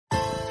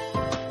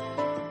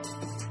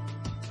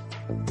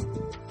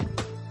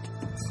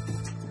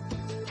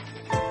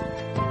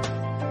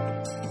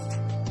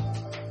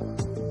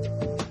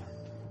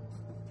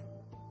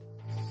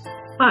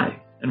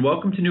and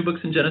welcome to New Books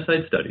in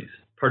Genocide Studies,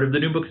 part of the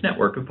New Books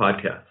Network of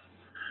podcasts.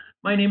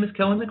 My name is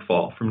Kellen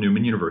McFall from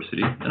Newman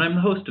University, and I'm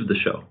the host of the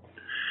show.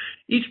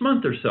 Each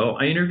month or so,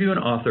 I interview an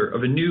author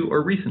of a new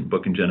or recent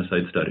book in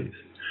genocide studies.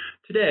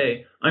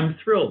 Today, I'm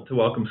thrilled to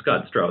welcome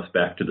Scott Straus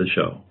back to the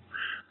show.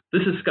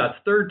 This is Scott's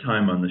third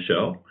time on the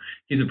show.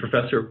 He's a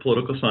professor of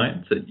political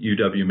science at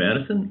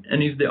UW-Madison, and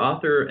he's the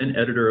author and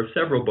editor of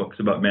several books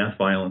about mass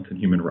violence and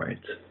human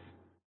rights.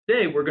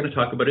 Today, we're going to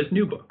talk about his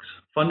new books,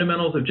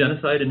 Fundamentals of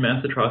Genocide and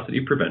Mass Atrocity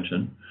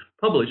Prevention,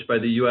 published by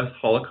the U.S.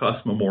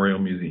 Holocaust Memorial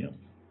Museum.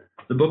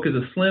 The book is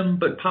a slim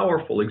but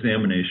powerful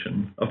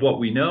examination of what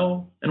we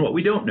know and what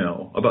we don't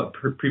know about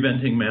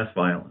preventing mass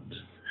violence.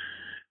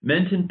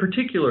 Meant in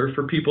particular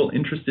for people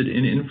interested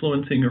in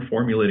influencing or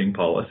formulating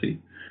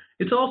policy,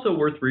 it's also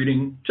worth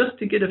reading just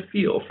to get a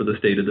feel for the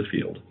state of the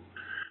field.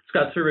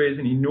 Scott surveys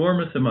an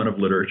enormous amount of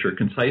literature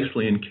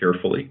concisely and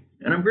carefully,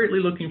 and I'm greatly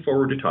looking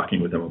forward to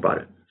talking with him about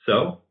it.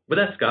 So, with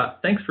that, Scott,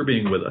 thanks for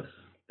being with us.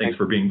 Thanks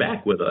for being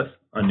back with us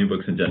on New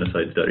Books in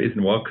Genocide Studies,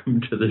 and welcome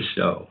to the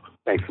show.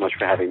 Thanks so much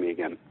for having me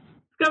again.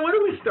 Scott, why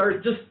don't we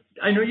start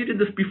I know you did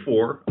this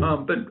before,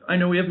 but I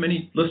know we have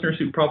many listeners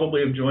who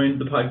probably have joined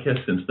the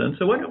podcast since then.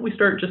 So why don't we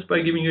start just by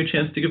giving you a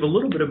chance to give a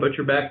little bit about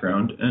your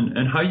background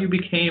and how you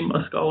became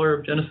a scholar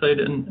of genocide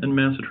and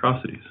mass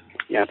atrocities?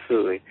 Yeah,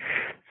 absolutely.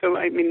 So,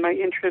 my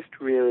interest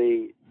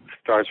really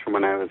starts from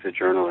when I was a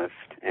journalist,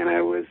 and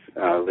I was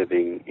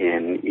living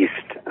in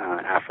East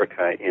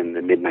Africa in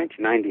the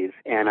mid-1990s,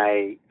 and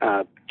I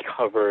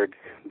covered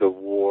the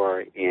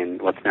war in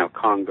what's now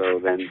Congo,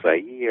 then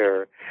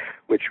Zaire,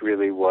 which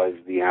really was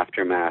the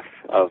aftermath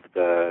of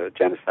the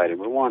genocide in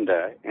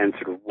Rwanda, and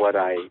sort of what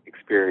I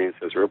experienced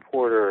as a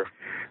reporter,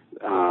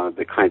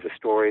 the kinds of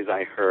stories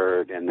I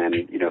heard, and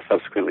then,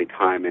 subsequently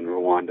time in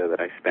Rwanda that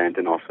I spent,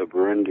 and also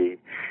Burundi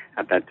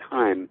at that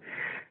time,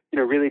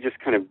 really just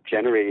kind of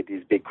generated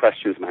these big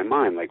questions in my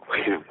mind, like,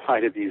 why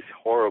did these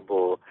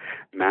horrible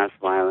mass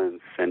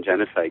violence and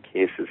genocide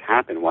cases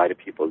happen? Why do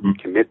people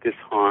commit this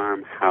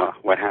harm?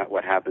 What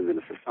happens in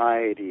a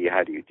society?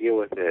 How do you deal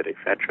with it,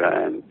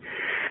 etc.?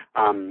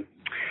 And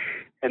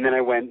then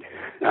I went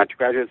to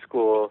graduate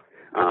school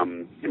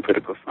in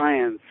political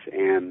science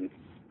and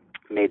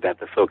made that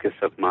the focus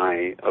of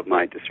my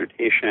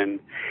dissertation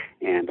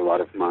and a lot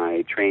of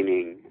my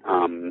training.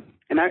 And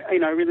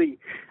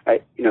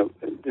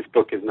this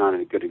book is not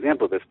a good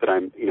example of this, but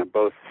I'm,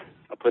 both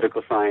a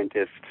political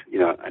scientist,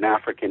 an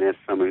Africanist,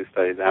 someone who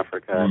studies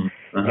Africa,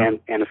 and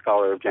a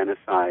scholar of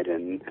genocide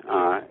and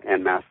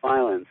mass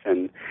violence.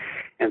 And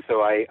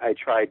so I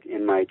tried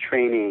in my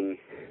training,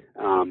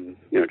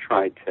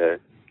 tried to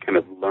kind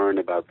of learn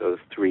about those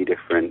three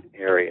different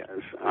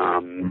areas.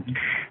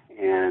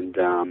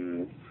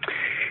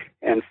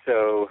 And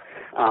so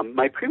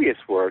my previous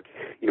work,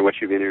 what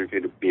you've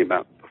interviewed me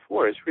about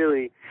before, is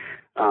really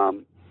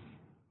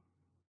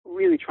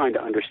trying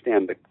to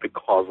understand the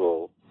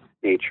causal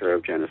nature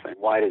of genocide.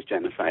 Why does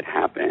genocide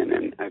happen?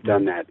 And I've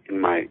done that in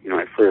my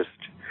first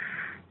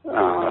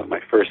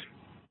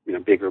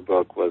bigger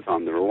book was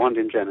on the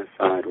Rwandan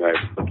genocide, where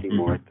I was looking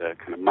more at the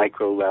kind of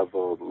micro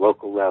level, the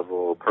local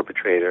level,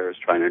 perpetrators,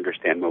 trying to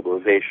understand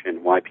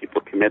mobilization, why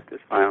people commit this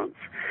violence.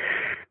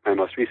 My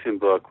most recent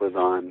book was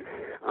on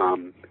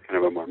kind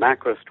of a more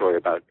macro story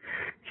about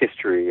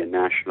history and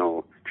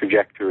national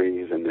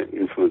trajectories and the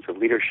influence of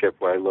leadership,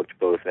 where I looked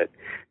both at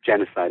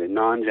genocide and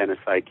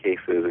non-genocide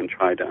cases and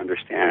tried to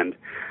understand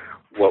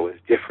what was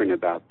different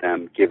about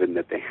them, given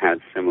that they had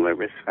similar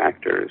risk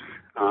factors.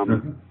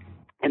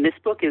 And this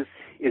book is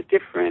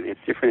different. It's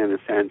different in the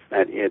sense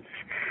that it's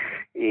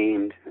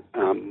aimed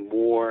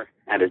more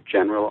at a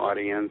general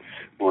audience,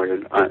 more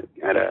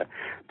at a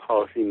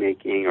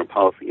policy-making or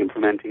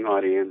policy-implementing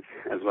audience,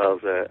 as well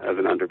as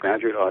an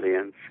undergraduate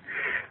audience.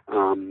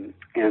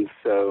 And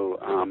so,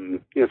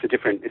 it's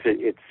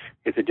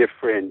a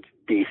different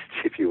beast,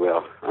 if you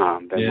will,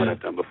 than what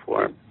I've done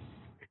before.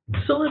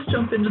 So let's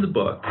jump into the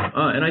book.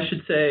 And I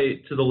should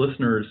say to the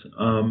listeners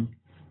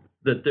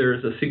that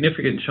there's a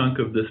significant chunk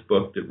of this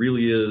book that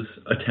really is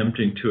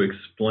attempting to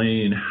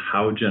explain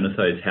how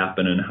genocides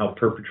happen and how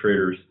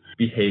perpetrators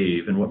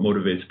behave and what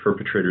motivates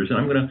perpetrators.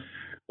 And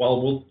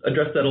while we'll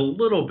address that a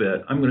little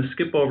bit, I'm going to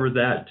skip over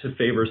that to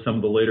favor some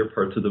of the later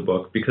parts of the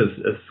book because,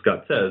 as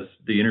Scott says,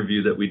 the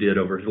interview that we did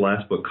over his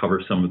last book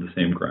covers some of the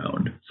same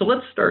ground. So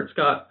let's start,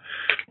 Scott.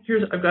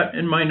 I've got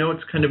in my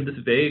notes kind of this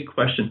vague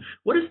question.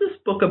 What is this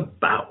book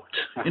about?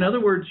 In other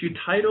words, you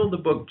title the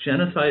book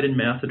Genocide and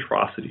Mass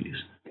Atrocities.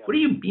 What do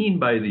you mean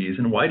by these,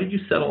 and why did you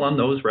settle on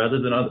those rather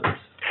than others?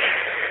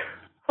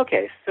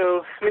 Okay,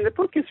 so the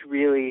book is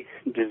really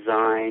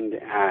designed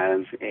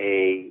as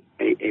a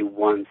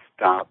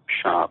one-stop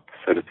shop,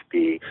 so to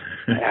speak,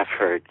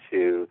 effort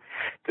to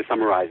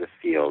summarize a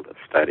field of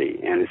study,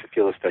 and it's a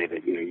field of study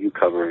that you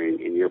cover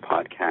in your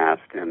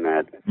podcast, and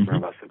that some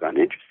of us have gotten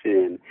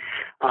interested in,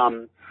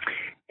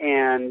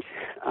 and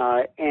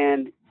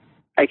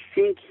I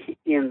think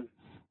in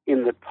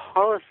the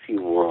policy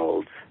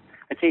world,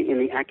 I'd say in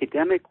the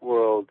academic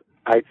world,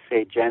 I'd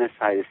say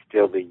genocide is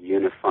still the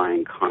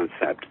unifying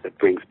concept that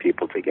brings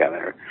people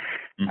together.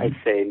 Mm-hmm. I'd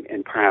say,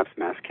 and perhaps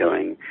mass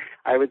killing.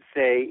 I would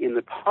say in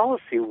the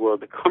policy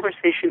world, the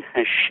conversation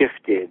has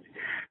shifted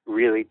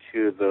really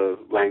to the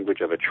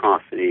language of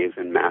atrocities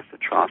and mass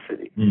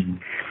atrocities. Mm-hmm.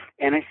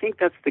 And I think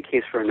that's the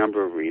case for a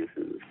number of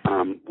reasons.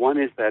 One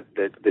is that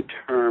the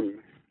term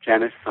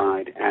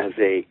genocide as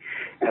a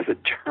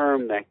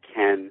term that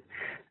can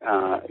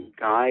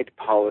guide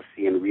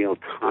policy in real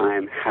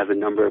time has a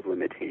number of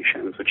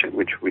limitations,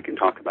 which we can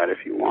talk about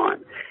if you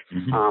want.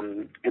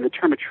 Mm-hmm. And the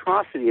term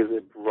atrocity is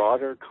a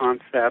broader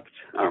concept,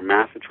 or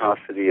mass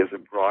atrocity is a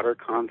broader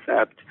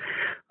concept,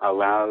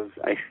 allows,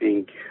 I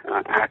think,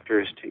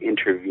 actors to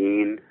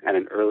intervene at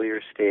an earlier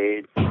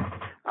stage.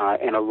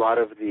 And a lot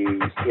of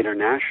the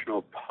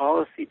international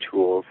policy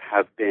tools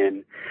have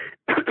been,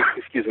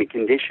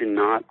 conditioned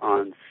not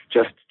on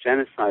just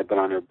genocide, but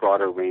on a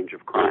broader range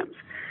of crimes.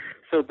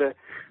 So the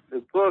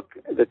book,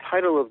 the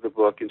title of the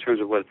book, in terms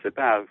of what it's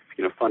about,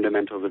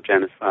 fundamentals of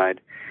genocide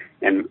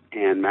and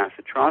mass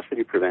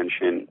atrocity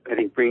prevention, I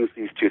think brings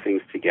these two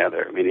things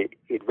together. I mean,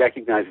 it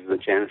recognizes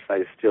that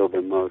genocide is still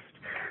the most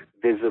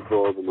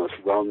visible, the most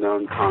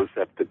well-known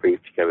concept that brings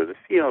together the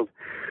field,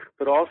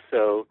 but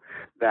also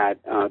that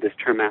this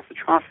term mass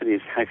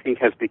atrocities, I think,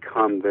 has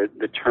become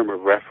the term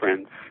of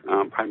reference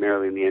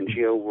primarily in the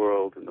NGO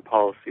world, in the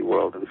policy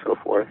world, and so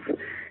forth.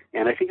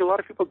 And I think a lot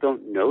of people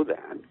don't know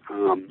that.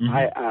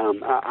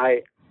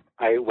 I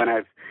when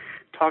I've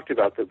talked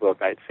about the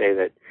book, I'd say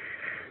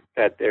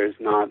that there's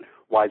not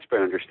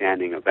widespread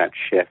understanding of that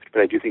shift,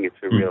 but I do think it's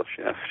a real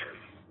shift.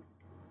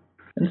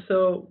 And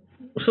so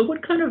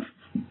what kind of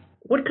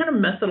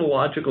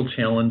methodological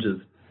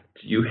challenges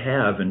do you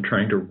have in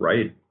trying to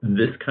write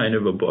this kind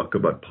of a book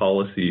about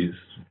policies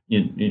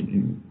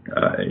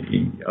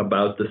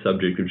about the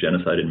subject of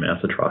genocide and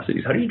mass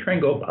atrocities? How do you try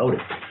and go about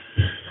it?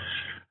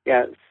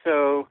 Yeah,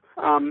 so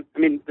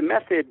the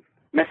method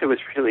was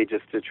really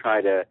just to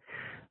try to,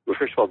 well,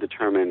 first of all,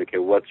 determine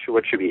what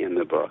should be in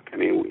the book. I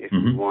mean, if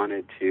you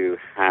wanted to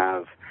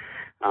have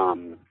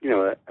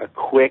a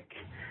quick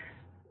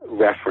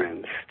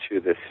reference to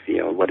this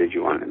field, what did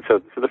you want? And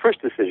so the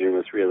first decision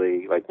was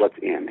really like what's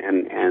in,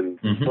 and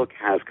the book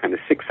has kind of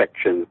 6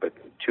 sections, but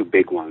 2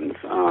 big ones.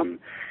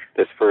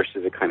 This first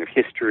is a kind of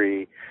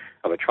history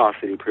of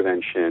atrocity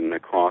prevention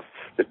across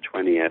the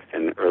 20th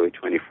and early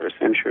 21st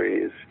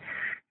centuries.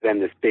 Then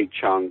this big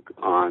chunk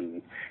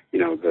on,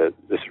 the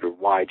sort of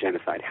why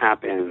genocide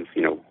happens,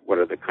 what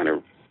are the kind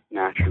of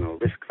national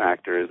risk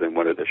factors and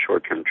what are the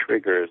short-term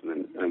triggers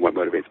and what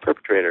motivates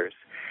perpetrators.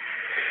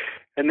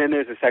 And then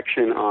there's a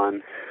section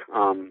on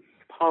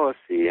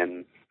policy,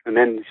 and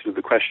then sort of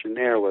the question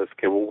there was,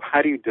 okay, well,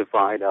 how do you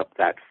divide up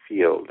that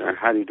field, or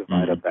how do you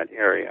divide up that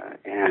area?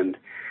 And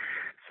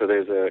so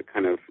there's a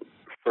kind of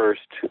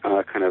first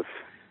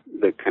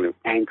the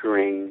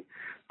anchoring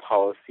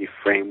policy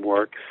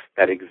frameworks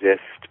that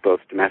exist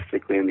both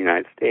domestically in the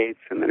United States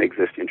and then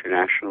exist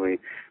internationally,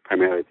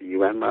 primarily at the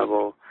UN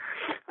level.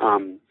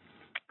 Then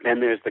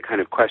there's the kind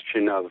of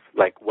question of,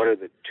 what are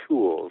the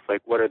tools?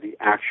 What are the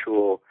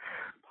actual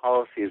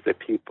policies that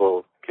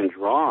people can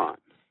draw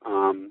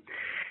on?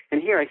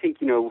 And here I think,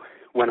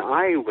 when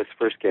I was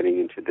first getting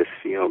into this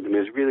field, it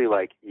was really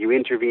you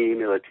intervene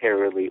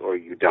militarily or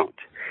you don't.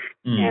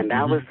 Mm-hmm. And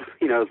that was,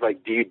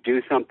 it's do you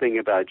do something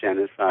about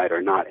genocide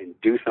or not? And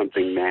do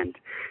something meant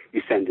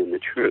you send in the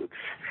troops.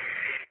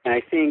 And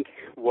I think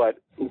one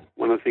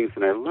of the things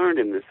that I learned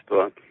in this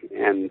book,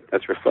 and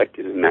that's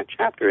reflected in that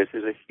chapter, is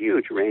there's a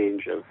huge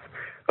range of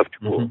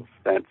tools,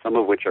 that some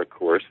of which are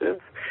coercive,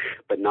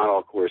 but not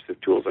all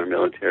coercive tools are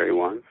military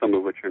ones, some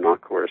of which are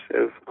not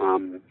coercive.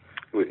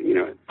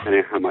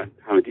 Depending on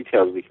how many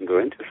details we can go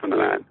into some of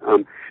that.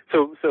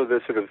 So the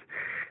sort of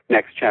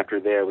next chapter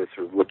there was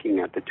sort of looking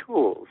at the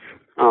tools.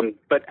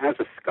 But as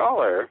a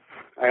scholar,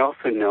 I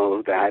also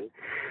know that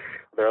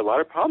there are a lot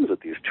of problems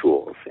with these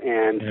tools,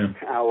 and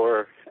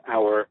our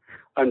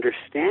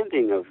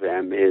understanding of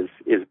them is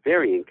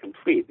very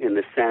incomplete, in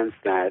the sense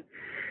that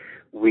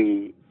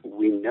we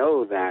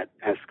know that,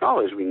 as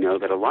scholars, we know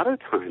that a lot of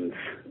times,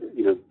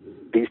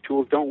 these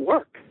tools don't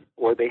work,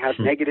 or they have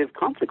negative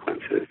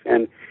consequences.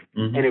 And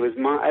it was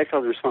I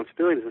felt the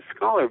responsibility as a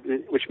scholar,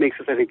 which makes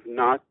this, I think,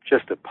 not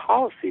just a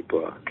policy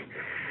book,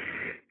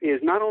 is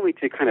not only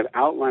to kind of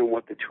outline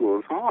what the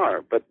tools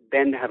are, but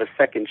then to have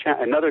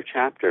another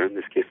chapter, in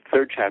this case, the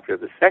third chapter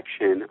of the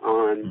section,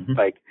 on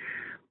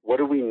what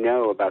do we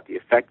know about the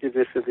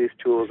effectiveness of these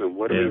tools, and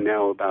what do we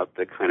know about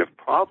the kind of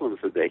problems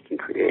that they can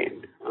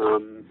create.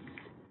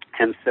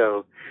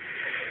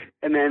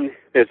 And then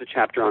there's a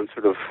chapter on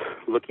sort of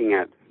looking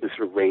at the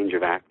sort of range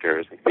of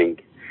actors. I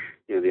think,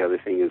 the other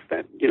thing is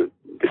that,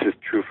 this is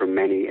true for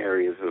many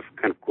areas of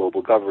kind of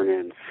global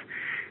governance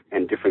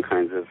and different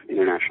kinds of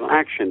international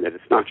action, that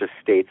it's not just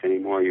states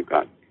anymore. You've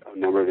got a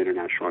number of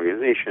international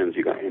organizations,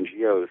 you've got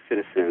NGOs,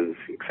 citizens,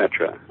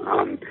 etc.,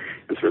 and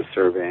sort of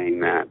surveying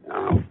that.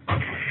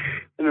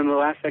 And then the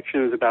last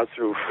section was about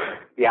sort of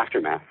the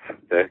aftermath,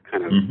 the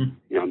kind of,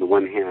 on the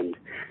one hand,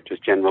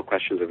 just general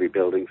questions of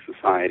rebuilding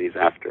societies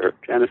after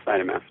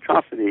genocide and mass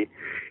atrocity.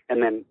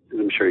 And then, as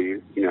I'm sure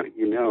you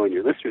know, and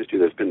your listeners do,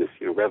 there's been this,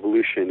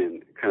 revolution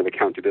in kind of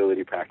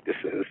accountability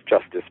practices,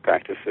 justice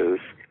practices,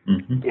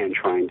 and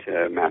trying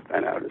to map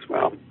that out as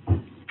well.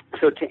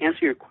 So to answer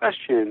your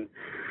question,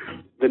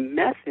 the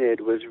method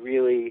was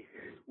really,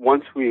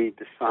 once we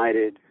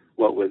decided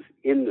what was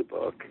in the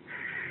book,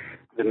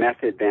 the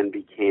method then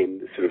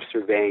became sort of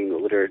surveying the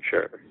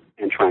literature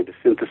and trying to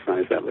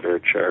synthesize that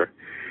literature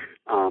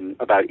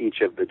about each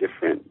of the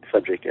different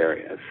subject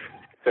areas.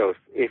 So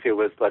if it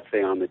was, let's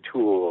say, on the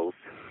tools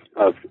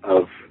of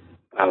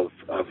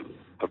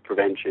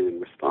prevention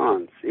and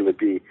response, it would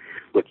be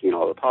looking at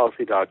all the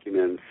policy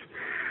documents,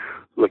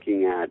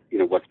 looking at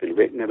what's been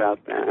written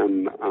about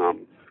them,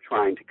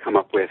 trying to come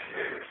up with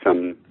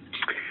some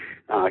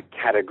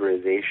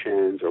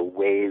categorizations or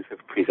ways of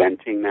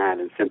presenting that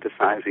and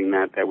synthesizing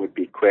that would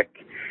be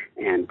quick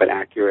but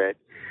accurate.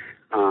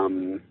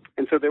 And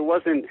so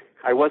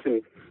I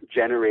wasn't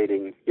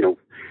generating,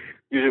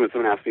 usually when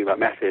someone asks me about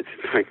methods,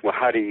 it's like, well,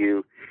 how do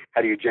you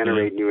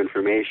generate new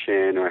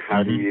information, or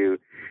how do you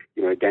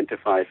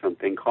identify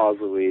something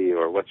causally,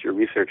 or what's your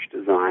research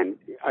design?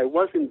 I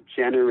wasn't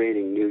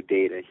generating new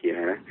data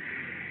here,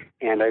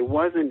 and I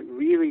wasn't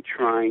really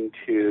trying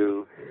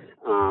to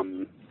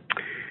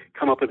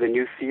come up with a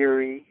new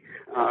theory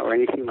or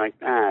anything like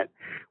that.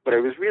 What I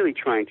was really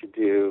trying to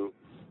do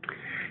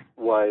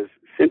was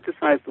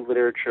synthesize the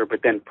literature,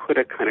 but then put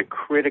a kind of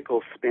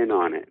critical spin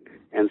on it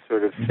and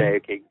sort of say,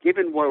 okay,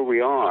 given where we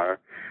are,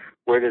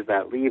 where does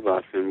that leave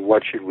us, and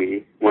what should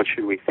we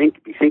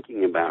be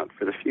thinking about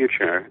for the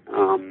future?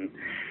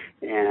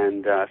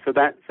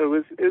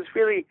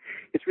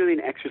 It's really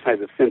an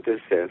exercise of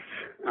synthesis.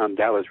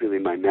 That was really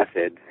my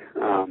method,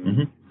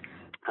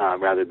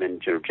 rather than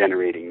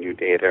generating new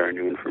data or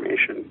new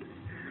information.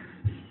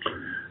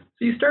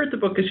 So you start the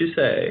book, as you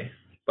say,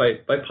 by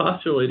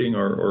postulating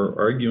or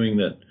arguing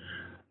that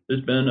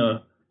there's been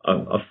a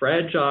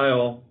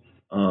fragile,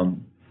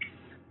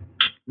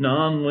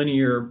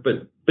 non-linear,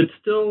 but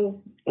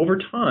still over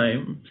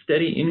time,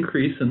 steady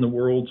increase in the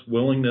world's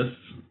willingness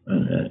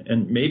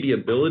and maybe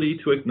ability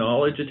to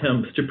acknowledge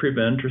attempts to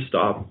prevent or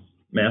stop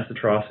mass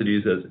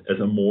atrocities as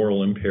a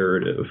moral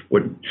imperative.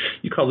 What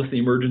you call this the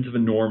emergence of a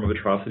norm of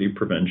atrocity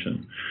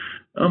prevention.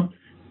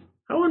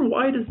 How and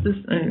why does this,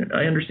 and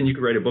I understand you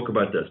could write a book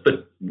about this,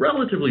 but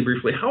relatively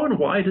briefly, how and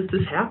why does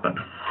this happen?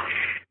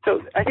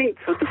 So I think,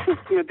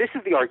 this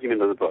is the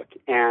argument of the book,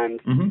 and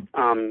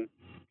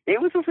it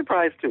was a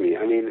surprise to me.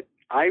 I mean,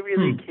 I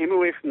really came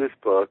away from this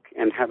book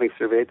and having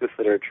surveyed this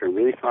literature and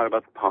really thought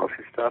about the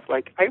policy stuff,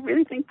 I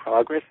really think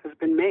progress has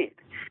been made.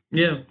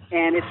 Yeah.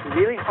 And it's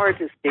really hard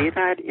to say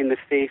that in the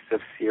face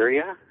of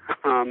Syria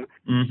and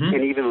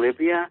even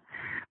Libya.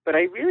 But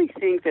I really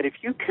think that if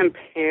you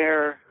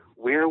compare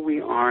where we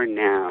are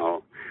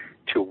now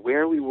to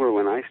where we were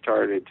when I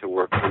started to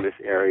work on this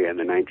area in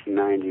the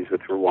 1990s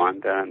with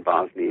Rwanda and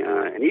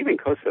Bosnia and even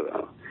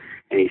Kosovo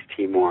and East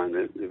Timor in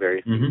the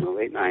very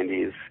late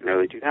 90s and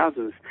early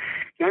 2000s,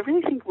 I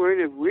really think we're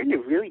in a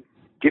really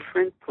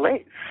different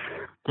place.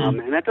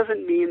 And that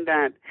doesn't mean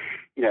that,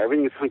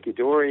 everything is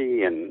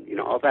hunky-dory and,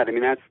 all that. I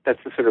mean, that's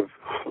the sort of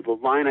the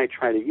line I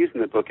try to use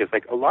in the book is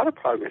a lot of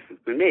progress has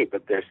been made,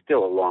 but there's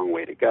still a long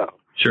way to go.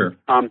 Sure.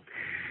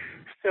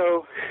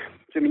 So,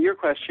 your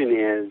question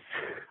is,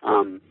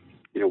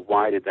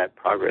 why did that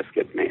progress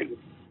get made?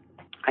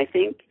 I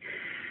think,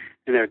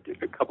 and there are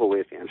a couple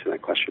ways to answer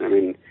that question. I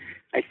mean,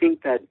 I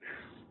think that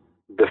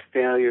the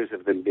failures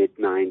of the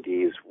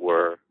mid-'90s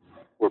were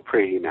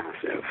pretty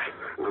massive.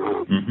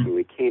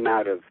 We came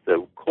out of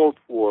the Cold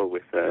War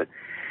with a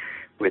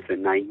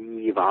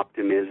naive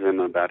optimism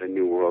about a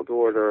new world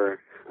order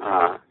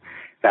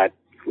that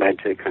led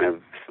to kind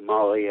of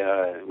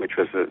Somalia, which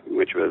was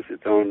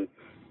its own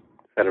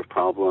set of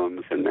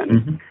problems, and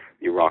then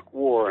the Iraq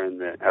War and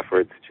the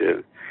efforts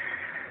to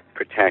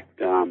protect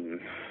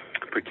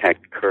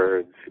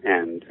Kurds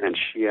and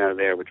Shia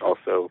there, which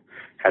also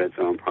had its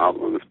own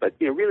problems. But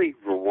really,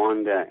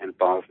 Rwanda and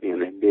Bosnia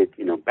in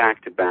the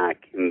back to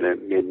back in the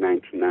mid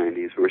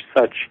 1990s were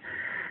such,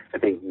 I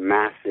think,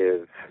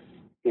 massive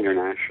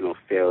international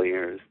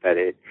failures that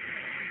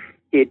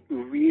it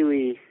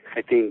really,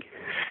 I think,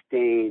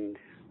 stained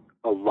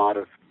a lot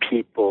of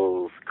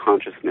people's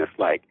consciousness,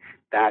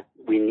 that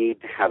we need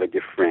to have a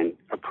different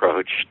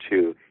approach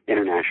to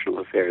international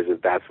affairs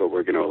if that's what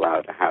we're going to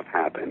allow to have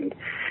happen.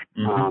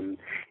 So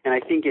I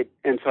think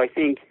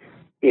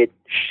it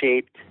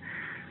shaped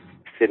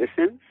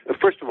citizens.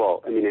 First of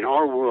all, I mean, in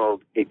our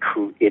world, it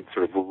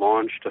sort of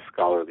launched a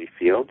scholarly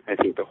field. I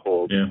think the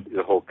whole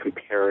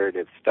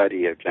comparative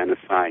study of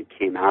genocide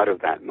came out of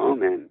that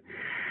moment.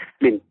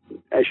 I mean,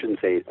 I shouldn't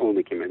say it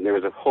only came in. There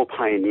was a whole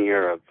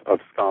pioneer of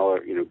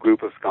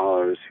group of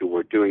scholars who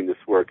were doing this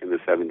work in the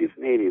 70s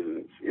and 80s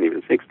and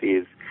even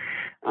 60s.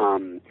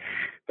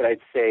 but I'd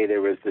say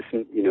there was this,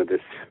 this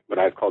what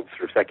I've called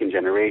sort of second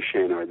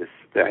generation, or this,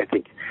 I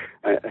think,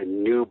 a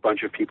new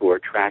bunch of people were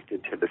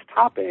attracted to this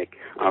topic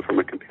from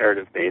a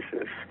comparative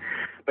basis.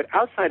 But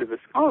outside of the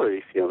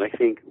scholarly field, I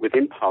think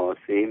within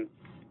policy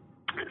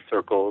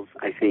circles,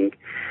 I think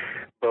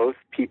both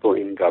people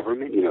in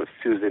government,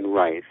 Susan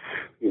Rice,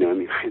 in the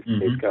United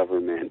States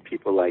government,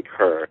 people like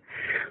her,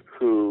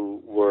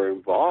 who were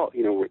involved,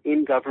 were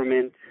in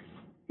government,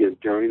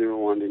 during the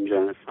Rwandan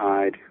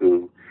genocide,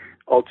 who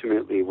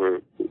ultimately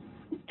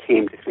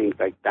came to think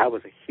like that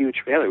was a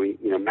huge failure.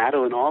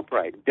 Madeleine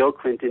Albright, Bill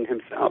Clinton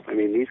himself. I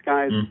mean, these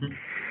guys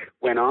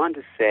went on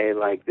to say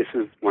like this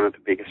is one of the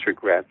biggest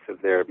regrets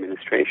of their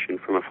administration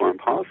from a foreign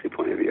policy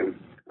point of view.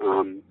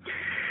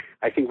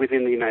 I think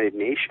within the United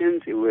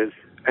Nations, it was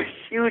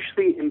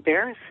hugely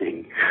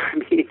embarrassing. I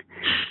mean,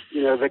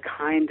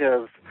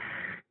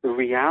 the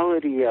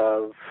reality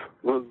of,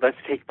 well, let's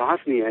take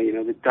Bosnia.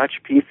 The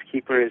Dutch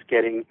peacekeeper is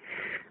getting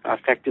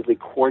effectively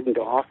cordoned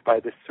off by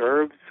the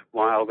Serbs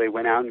while they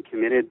went out and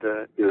committed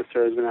Bosnian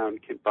Serbs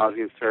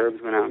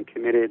went out and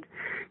committed,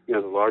 the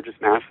largest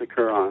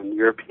massacre on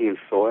European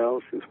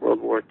soil since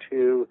World War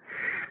II.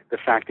 The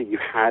fact that you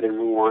had in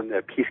Rwanda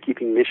a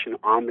peacekeeping mission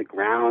on the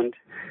ground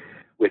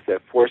with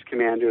a force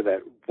commander that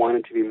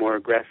wanted to be more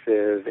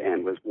aggressive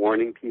and was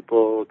warning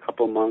people a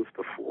couple months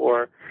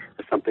before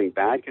that something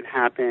bad could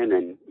happen,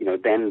 and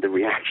then the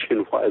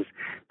reaction was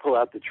pull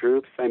out the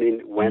troops. I mean,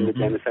 when the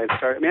genocide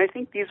started. I mean, I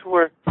think these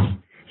were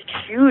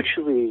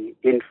hugely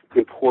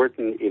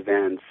important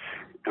events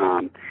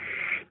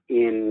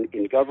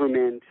in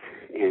government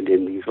and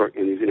in these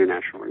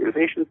international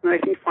organizations, and I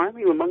think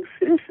finally among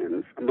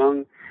citizens,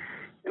 among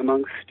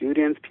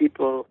students,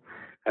 people.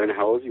 I don't know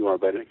how old you are,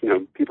 but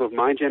people of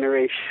my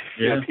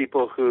generation,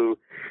 people who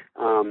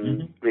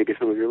maybe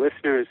some of your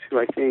listeners who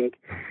I think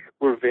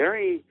were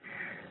very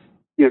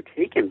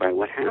taken by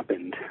what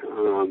happened,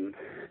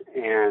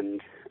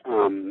 and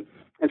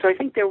so I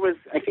think there was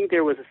a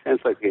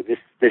sense like, okay,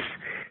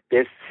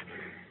 this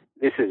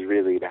is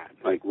really bad.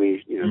 Like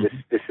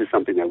this is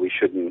something that we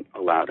shouldn't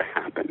allow to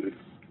happen.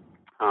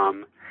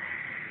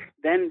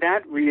 Then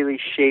that really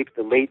shaped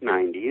the late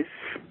 90s,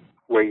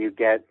 where you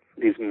get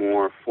these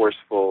more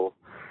forceful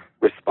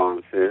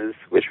responses,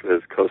 which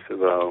was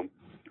Kosovo,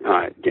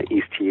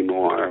 East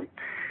Timor,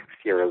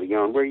 Sierra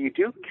Leone, where you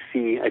do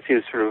see, I see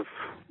sort of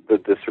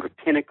the sort of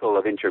pinnacle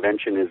of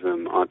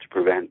interventionism to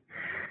prevent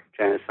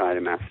genocide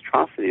and mass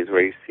atrocities,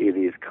 where you see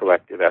these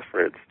collective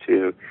efforts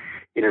to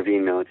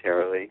intervene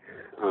militarily.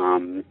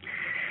 And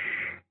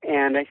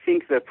I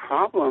think the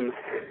problem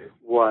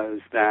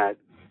was that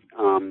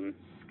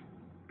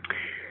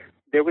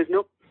there was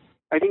no.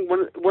 I think one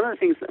of the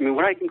things,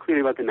 what I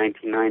concluded about the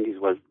 1990s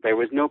was there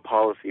was no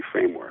policy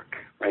framework,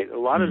 right? A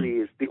lot of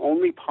these, the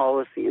only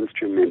policy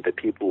instrument that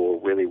people were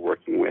really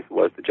working with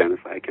was the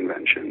Genocide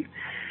Convention,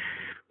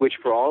 which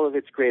for all of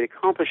its great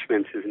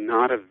accomplishments is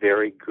not a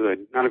very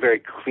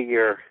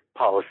clear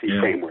policy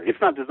framework. It's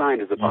not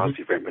designed as a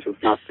policy framework, so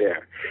it's not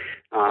there.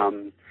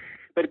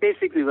 But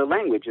basically the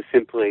language is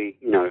simply,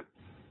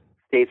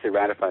 states that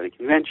ratify the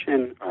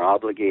convention are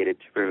obligated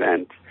to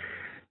prevent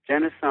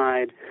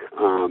genocide,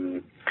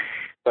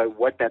 but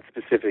what that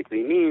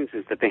specifically means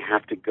is that they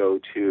have to go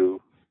to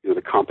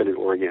the competent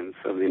organs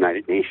of the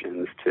United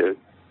Nations to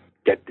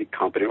get the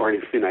competent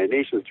organs of the United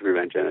Nations to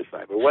prevent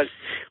genocide. But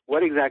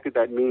what exactly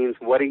that means,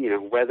 whether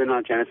or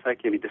not genocide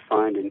can be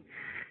defined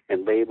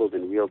and labeled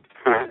in real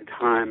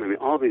time,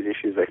 all these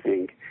issues, I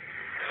think,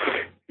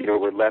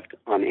 were left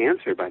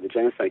unanswered by the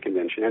Genocide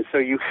Convention. And so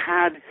you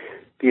had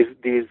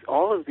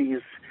all of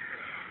these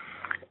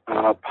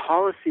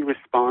policy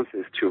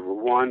responses to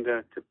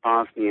Rwanda, to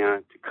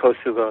Bosnia, to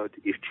Kosovo,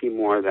 to East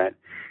Timor that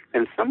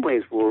in some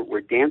ways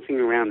were dancing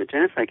around the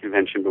Genocide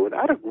Convention, but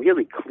without a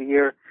really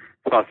clear,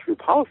 thought-through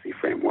policy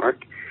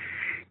framework.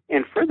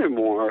 And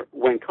furthermore,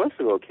 when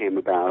Kosovo came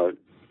about,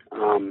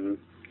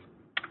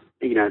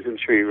 as I'm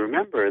sure you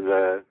remember,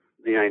 the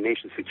United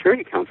Nations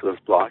Security Council was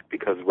blocked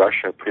because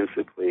Russia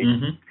principally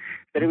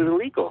said it was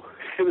illegal.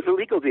 It was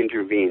illegal to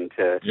intervene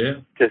to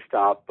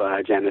stop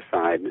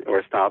genocide,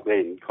 or stop, they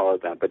didn't call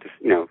it that, but just,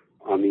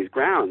 on these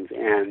grounds.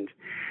 And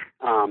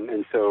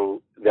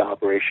so the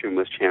operation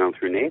was channeled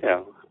through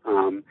NATO.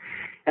 And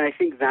I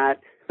think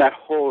that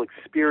whole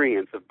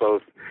experience of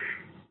both,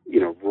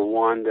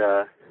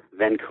 Rwanda,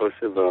 then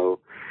Kosovo,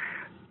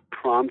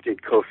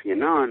 prompted Kofi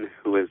Annan,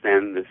 who was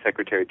then the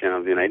Secretary General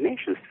of the United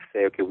Nations, to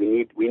say, okay,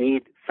 we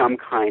need some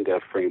kind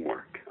of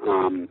framework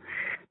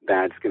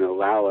that's going to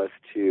allow us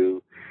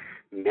to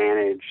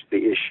manage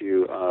the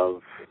issue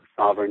of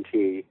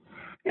sovereignty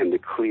and the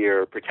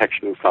clear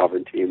protection of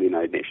sovereignty in the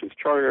United Nations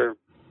Charter,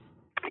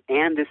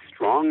 and this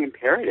strong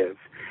imperative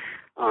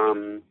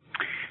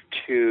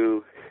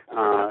to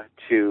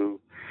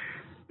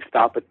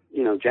stop,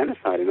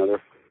 genocide and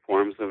other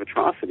forms of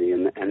atrocity,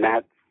 and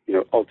that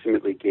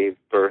ultimately gave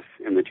birth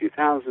in the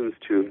 2000s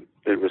to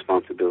the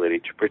responsibility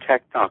to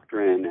protect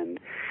doctrine, and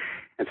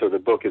so the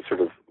book is sort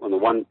of on the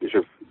one sort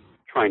of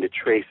trying to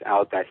trace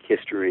out that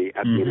history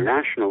at the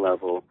international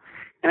level.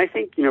 And I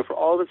think, for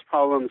all its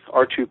problems,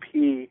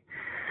 R2P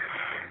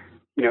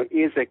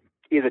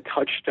is a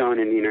touchstone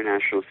in the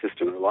international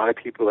system. There are a lot of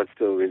people that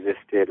still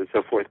resist it and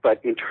so forth.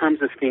 But in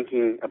terms of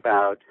thinking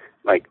about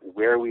like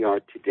where we are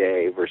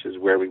today versus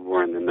where we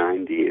were in the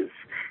 90s,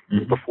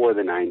 before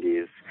the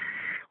 90s,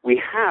 we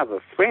have a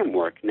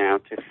framework now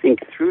to think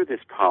through this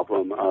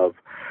problem of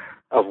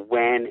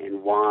when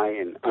and why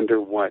and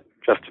under what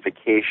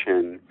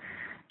justification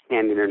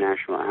can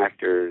international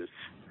actors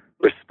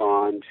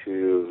respond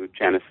to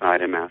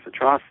genocide and mass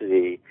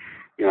atrocity.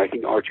 I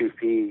think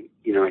R2P,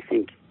 I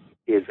think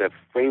is a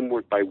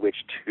framework by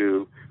which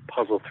to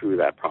puzzle through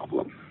that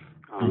problem.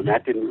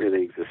 That didn't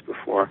really exist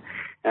before,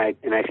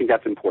 and I think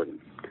that's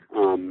important.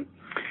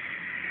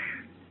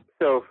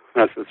 So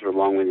that's a sort of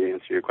long-winded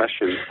answer to your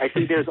question. I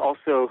think there's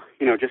also,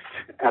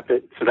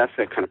 so that's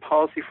a kind of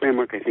policy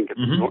framework. I think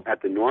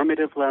at the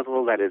normative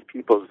level, that is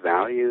people's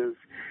values.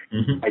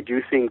 I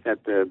do think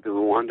that the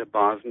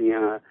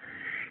Rwanda-Bosnia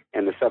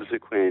and the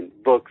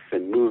subsequent books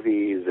and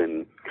movies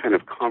and kind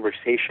of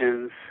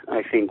conversations,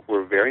 I think,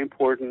 were very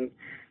important.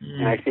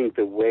 And I think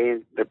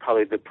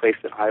probably the place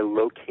that I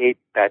locate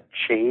that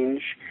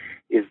change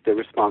is the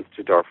response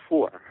to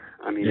Darfur.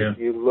 I mean, if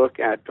you look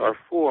at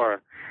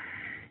Darfur,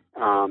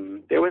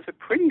 there was a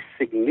pretty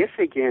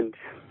significant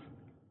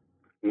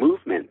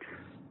movement,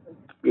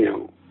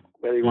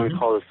 whether you want to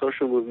call it a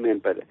social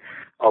movement, but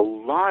a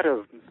lot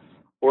of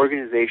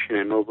organization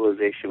and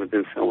mobilization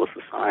within civil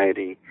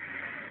society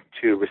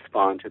to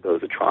respond to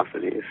those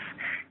atrocities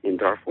in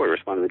Darfur,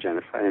 respond to the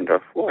genocide in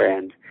Darfur.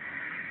 And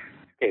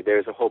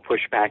there's a whole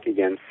pushback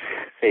against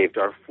Save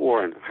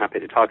Darfur, and I'm happy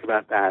to talk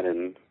about that.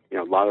 And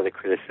a lot of the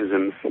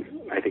criticisms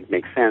I think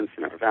make sense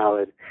and are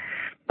valid.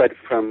 But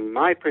from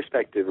my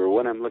perspective, or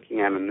what I'm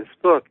looking at in this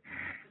book,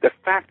 the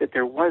fact that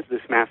there was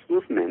this mass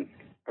movement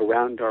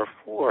around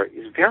Darfur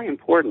is very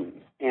important.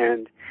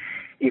 And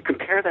you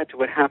compare that to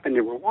what happened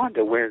in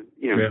Rwanda, where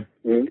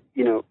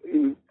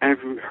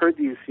I've heard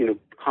these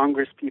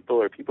Congress people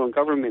or people in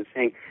government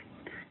saying,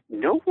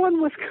 no one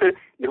was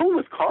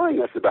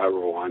calling us about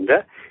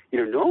Rwanda.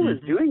 No one was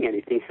doing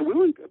anything. So we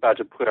weren't about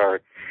to put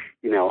our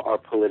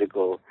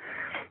political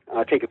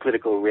take a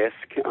political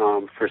risk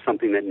for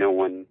something that no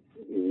one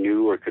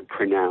knew or could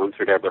pronounce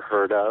or had ever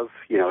heard of.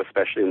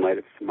 Especially in light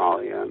of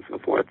Somalia and so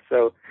forth.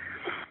 So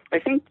I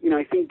think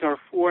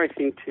Darfur,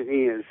 to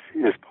me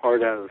is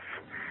part of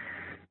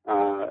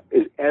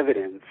is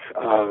evidence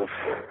of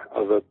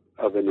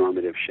a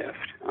normative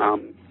shift.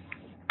 And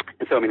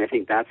so I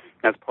think that's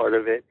part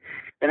of it.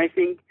 And I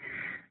think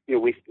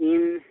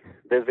within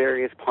the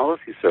various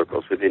policy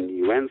circles, within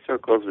UN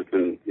circles,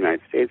 within the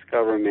United States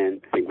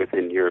government, I think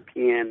within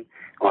European,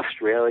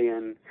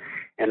 Australian,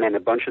 and then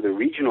a bunch of the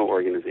regional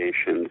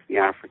organizations, the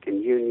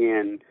African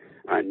Union,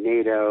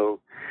 NATO,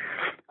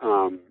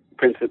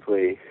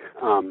 principally,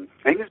 I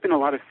think there's been a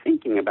lot of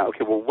thinking about,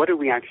 what do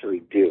we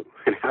actually do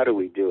and how do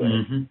we do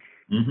it?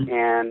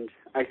 And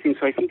I think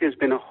there's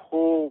been a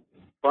whole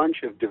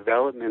bunch of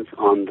developments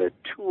on the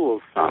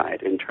tools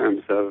side in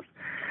terms of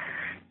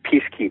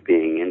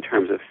peacekeeping, in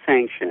terms of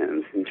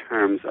sanctions, in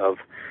terms of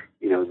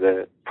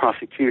the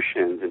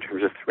prosecutions, in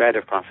terms of threat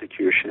of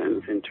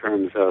prosecutions, in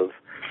terms of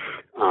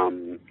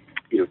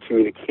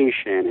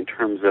communication, in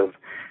terms of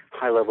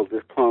high-level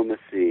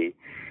diplomacy,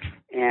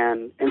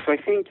 and so I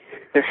think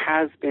there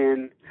has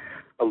been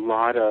a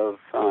lot of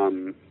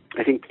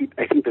I think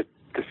the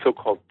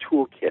so-called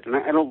toolkit, and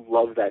I don't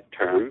love that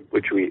term,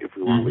 which if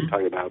we want, we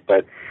talk about,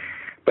 but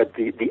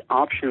the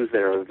options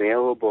that are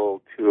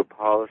available to a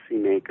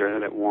policymaker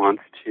that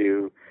wants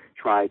to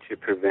try to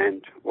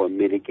prevent or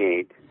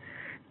mitigate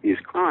these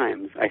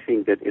crimes, I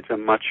think that it's a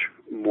much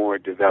more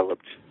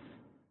developed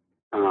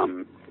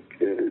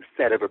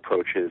set of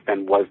approaches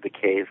than was the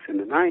case in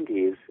the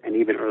 90s and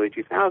even early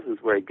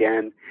 2000s, where,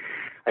 again,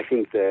 I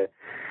think the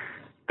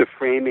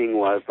framing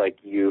was like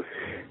you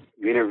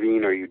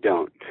intervene or you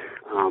don't.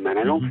 And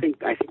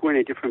I think we're in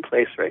a different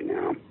place right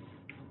now.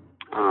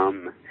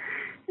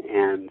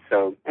 And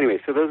so, anyway,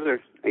 so those are,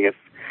 I guess,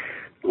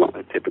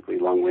 typically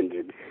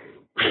long-winded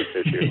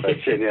answer to your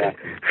question. Yeah.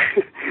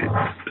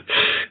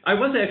 I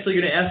was actually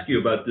going to ask you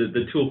about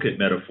the toolkit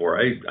metaphor.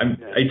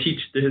 I teach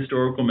the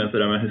historical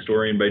method. I'm a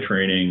historian by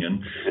training,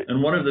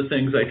 and one of the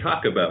things I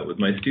talk about with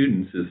my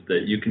students is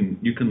that you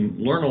can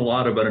learn a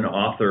lot about an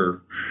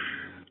author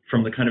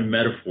from the kind of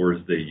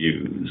metaphors they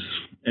use.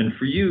 And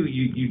for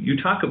you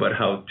talk about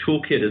how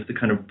toolkit is the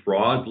kind of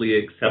broadly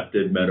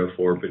accepted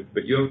metaphor,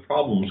 but you have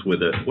problems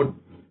with it.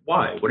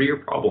 Why? What are your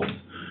problems?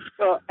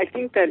 Well, I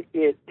think that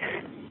they're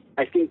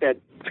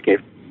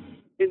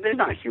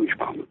not huge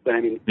problems, but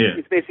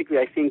it's basically,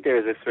 I think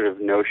there's a sort of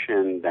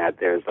notion that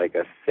there's like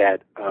a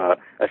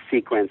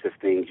sequence of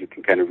things you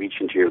can kind of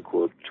reach into your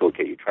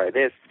toolkit. You try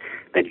this,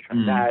 then you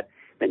try that,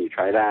 then you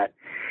try that.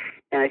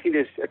 And I think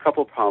there's a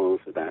couple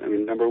problems with that.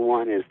 Number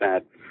one is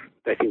that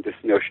I think this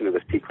notion of a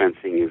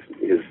sequencing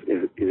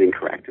is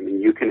incorrect.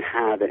 You can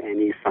have at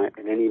any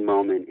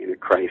moment in a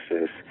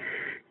crisis,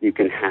 you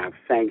can have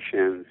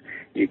sanctions,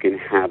 You can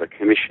have a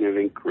commission of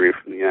inquiry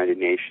from the United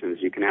Nations.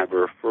 You can have a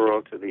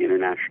referral to the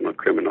International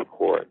Criminal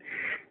Court.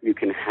 You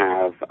can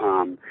have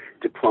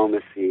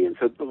diplomacy. And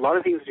so a lot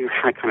of things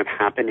are kind of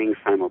happening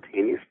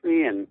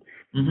simultaneously, and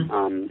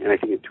I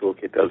think a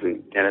toolkit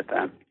doesn't get at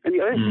that. And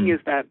the other thing is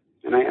that,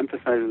 and I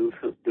emphasize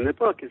this in the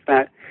book, is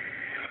that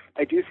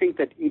I do think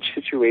that each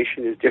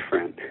situation is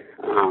different.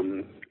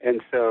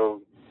 And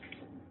so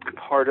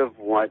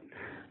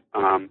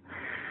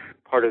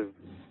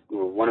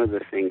one of the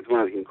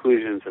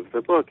conclusions of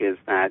the book is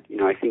that,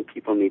 I think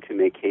people need to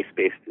make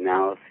case-based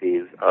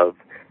analyses of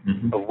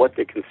what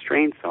the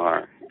constraints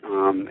are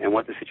and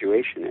what the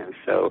situation is.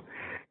 So,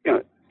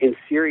 in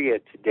Syria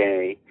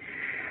today,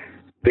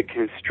 the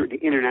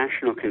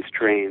international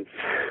constraints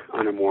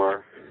on a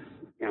more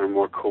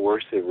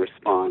coercive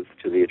response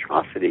to the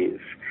atrocities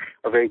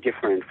are very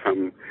different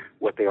from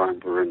what they are in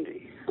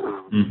Burundi.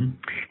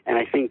 And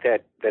I think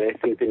that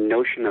the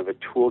notion of a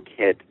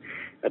toolkit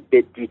a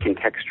bit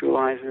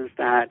decontextualizes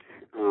that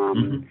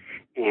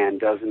and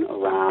doesn't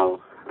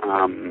allow.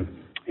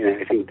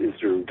 I think this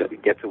sort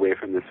of gets away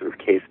from this sort of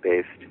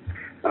case-based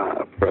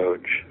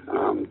approach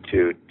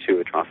to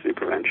atrocity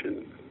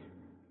prevention.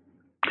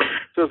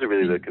 So those are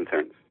really the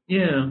concerns.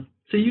 Yeah.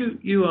 So you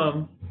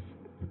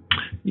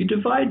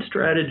divide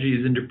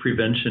strategies into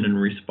prevention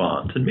and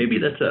response, and maybe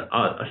that's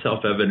a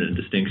self-evident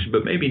distinction,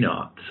 but maybe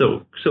not.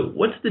 So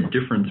what's the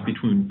difference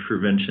between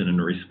prevention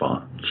and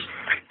response?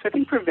 So I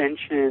think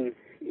prevention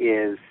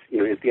is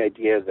the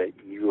idea that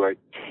you are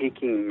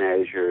taking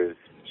measures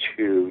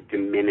to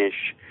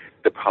diminish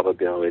the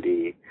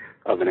probability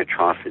of an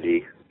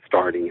atrocity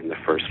starting in the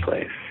first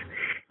place.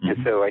 And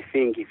so I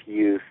think if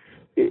you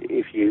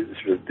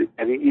sort of, the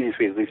easiest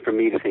way, at least for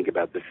me, to think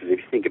about this is if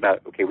you think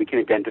about, okay, we can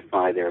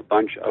identify there are a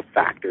bunch of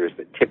factors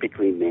that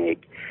typically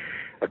make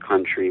a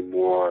country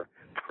more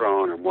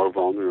prone or more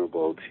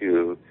vulnerable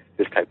to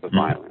this type of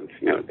violence.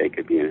 They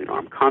could be in an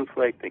armed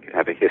conflict, they could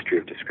have a history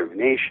of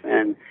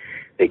discrimination,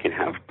 they can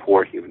have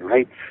poor human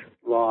rights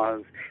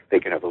laws, they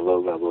could have a low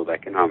level of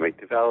economic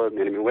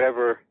development. I mean,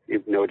 whatever,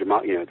 it's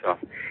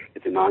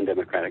a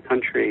non-democratic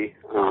country.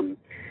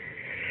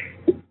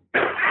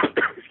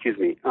 Excuse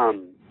me.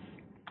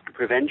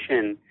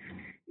 Prevention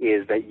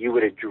is that you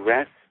would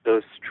address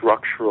those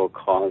structural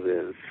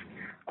causes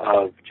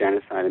of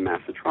genocide and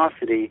mass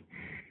atrocity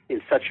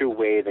in such a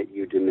way that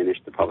you diminish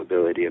the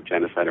probability of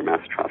genocide or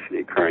mass atrocity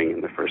occurring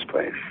in the first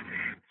place.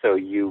 So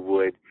you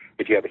would,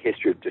 if you have a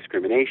history of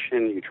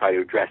discrimination, you try to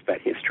address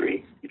that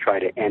history. You try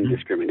to end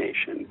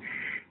discrimination.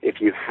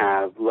 If you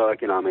have low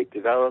economic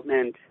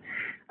development,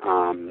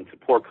 it's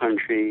a poor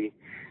country,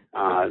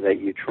 that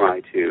you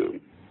try to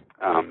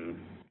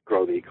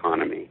grow the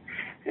economy.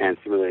 And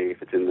similarly,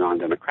 if it's a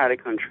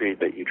non-democratic country,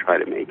 that you try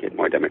to make it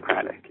more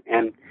democratic.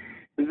 And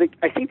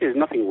I think there's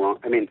nothing wrong.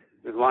 I mean,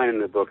 the line in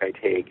the book I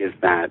take is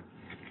that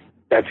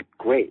that's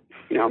great.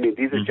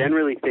 These are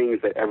generally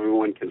things that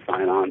everyone can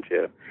sign on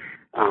to,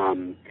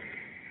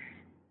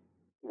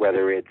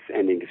 whether it's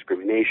ending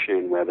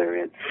discrimination, whether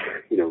it's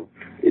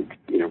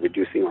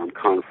reducing armed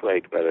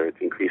conflict, whether it's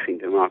increasing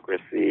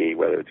democracy,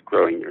 whether it's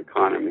growing your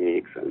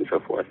economy, and so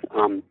forth.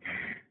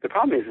 The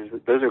problem is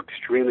that those are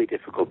extremely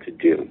difficult to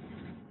do.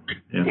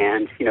 Yeah.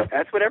 And,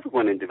 that's what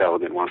everyone in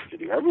development wants to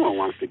do. Everyone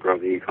wants to grow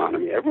the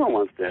economy. Everyone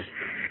wants to,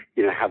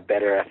 have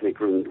better ethnic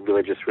and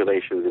religious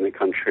relations in the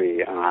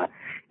country,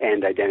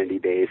 and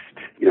identity-based,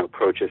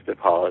 approaches to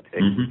politics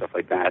and stuff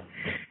like that.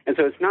 And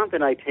so it's not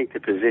that I take the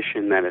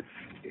position that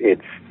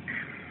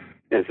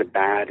it's a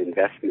bad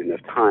investment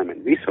of time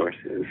and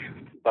resources,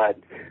 but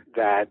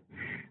that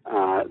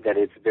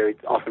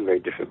it's often very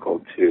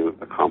difficult to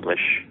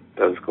accomplish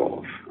those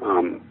goals.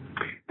 And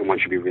one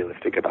should be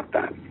realistic about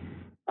that.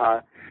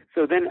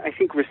 So then I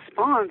think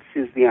response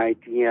is the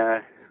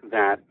idea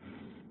that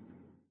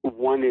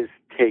one is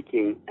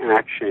taking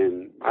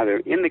action either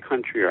in the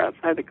country or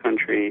outside the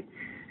country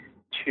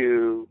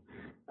to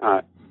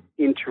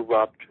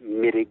interrupt,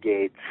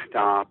 mitigate,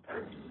 stop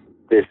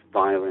this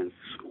violence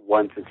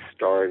once it's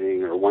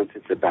starting or once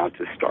it's about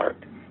to start.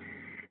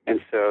 And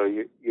so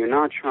you're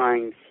not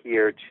trying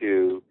here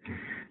to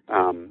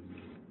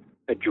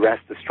address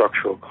the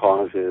structural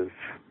causes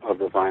of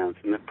the violence.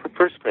 In the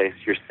first place,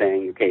 you're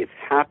saying, okay, it's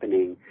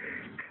happening.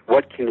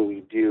 What can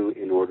we do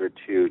in order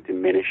to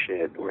diminish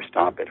it or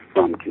stop it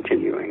from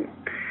continuing?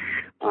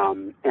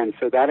 And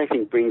so that, I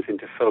think, brings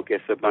into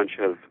focus a bunch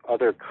of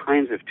other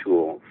kinds of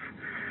tools.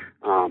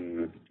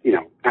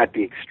 At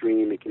the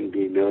extreme, it can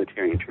be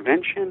military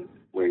intervention,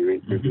 where you're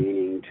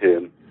intervening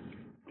to,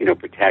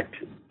 protect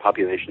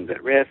populations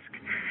at risk.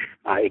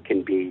 It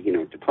can be,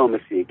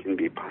 diplomacy. It can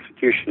be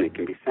prosecution. It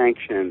can be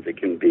sanctions. It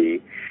can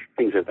be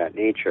things of that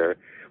nature,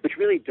 which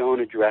really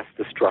don't address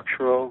the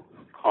structural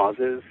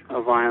causes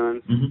of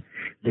violence.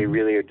 They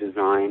really are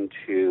designed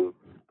to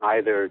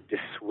either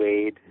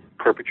dissuade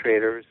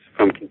perpetrators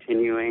from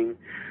continuing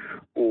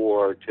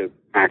or to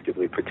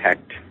actively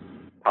protect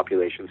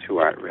populations who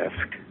are at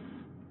risk.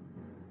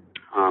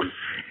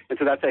 And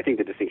so that's, I think,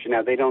 the distinction.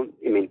 Now, they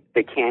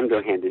can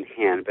go hand in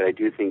hand, but I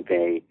do think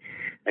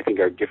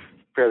are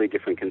fairly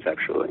different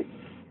conceptually.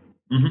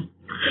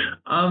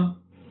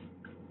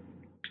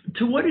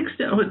 To what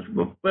extent?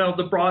 Well,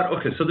 the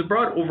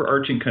broad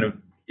overarching kind of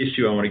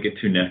issue I want to get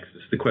to next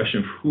is the question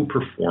of who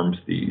performs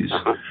these.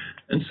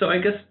 And so I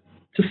guess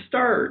to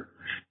start,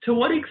 to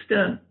what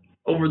extent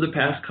over the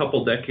past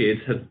couple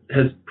decades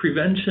has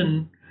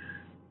prevention,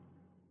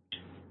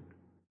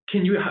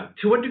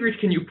 to what degree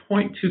can you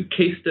point to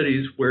case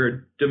studies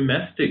where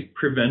domestic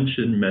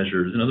prevention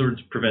measures, in other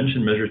words,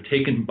 prevention measures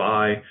taken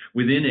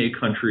within a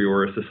country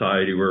or a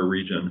society or a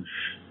region,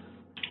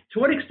 to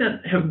what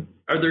extent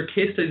are there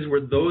case studies where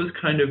those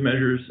kind of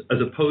measures,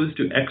 as opposed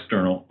to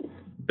external,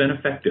 been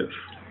effective?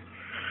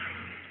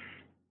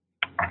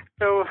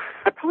 So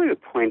I probably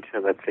would point to,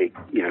 let's say,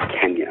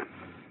 Kenya.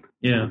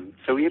 Yeah.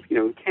 So we have,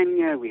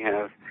 Kenya. We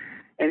have,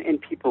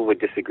 and people would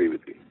disagree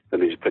with me.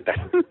 Let me just put that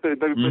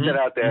that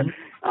out there.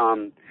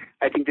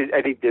 I think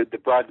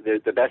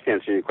the best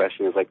answer to your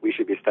question is we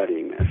should be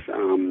studying this.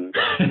 And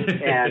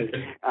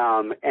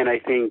I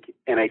think,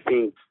 and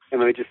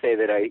let me just say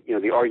that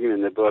the argument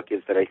in the book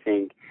is that I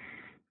think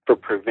for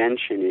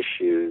prevention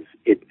issues,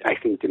 I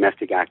think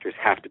domestic actors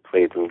have to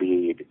play the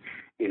lead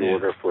in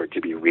order for it to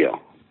be real,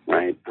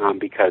 right?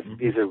 Because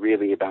these are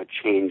really about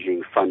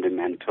changing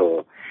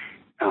fundamental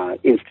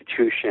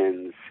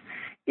institutions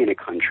in a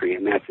country,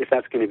 and if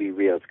that's going to be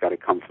real, it's got to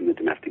come from the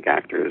domestic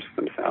actors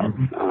themselves.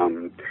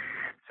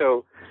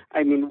 So,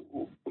 I mean,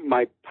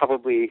 my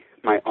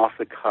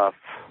off-the-cuff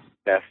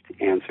best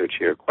answer to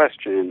your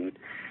question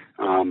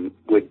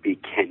would be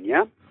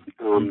Kenya.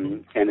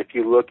 And if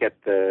you look at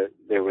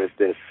there was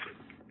this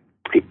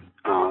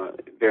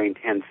very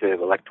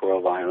intensive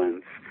electoral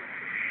violence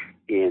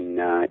in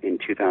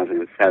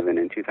 2007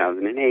 and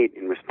 2008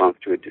 in response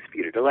to a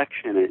disputed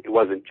election. It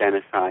wasn't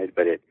genocide,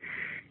 but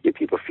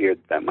people feared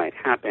that might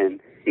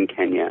happen in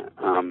Kenya.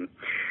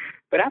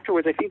 But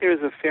afterwards, I think there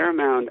was a fair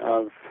amount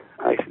of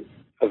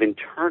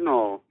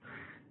internal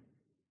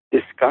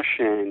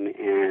discussion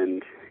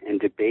and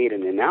debate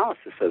and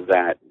analysis of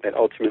that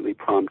ultimately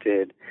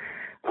prompted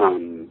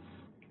kind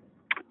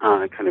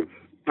of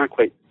not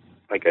quite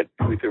like a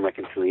truth and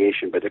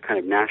reconciliation, but a kind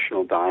of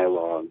national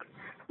dialogue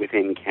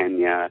within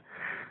Kenya,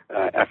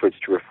 efforts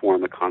to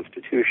reform the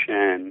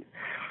constitution,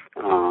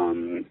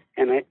 and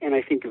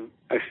I think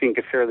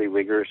a fairly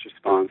rigorous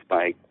response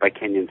by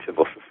Kenyan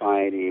civil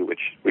society,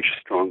 which is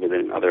stronger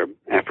than other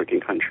African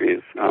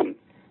countries.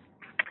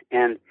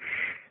 And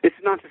this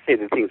is not to say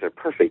that things are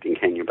perfect in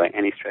Kenya by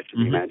any stretch of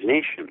the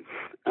imagination,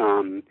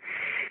 and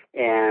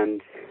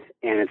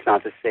it's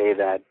not to say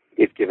that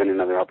if given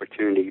another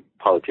opportunity,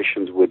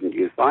 politicians wouldn't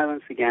use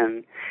violence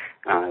again,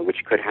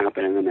 which could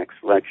happen in the next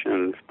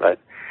elections. But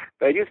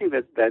I do think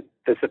that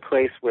there's a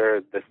place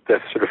where the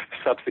sort of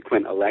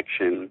subsequent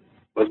election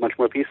was much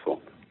more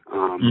peaceful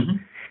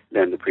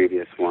than the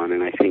previous one,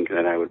 and I think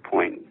that I would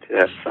point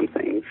to some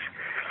things.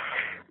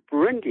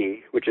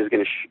 Burundi, which is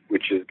going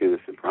to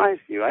surprise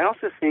you, I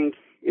also think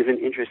is an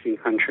interesting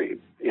country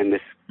in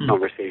this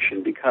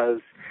conversation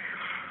because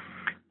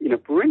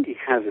Burundi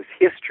has this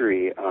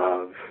history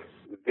of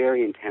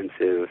very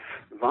intensive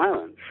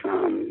violence,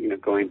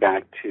 going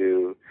back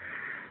to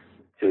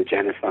the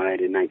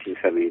genocide in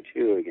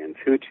 1972 against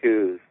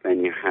Hutus.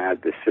 Then you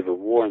had the civil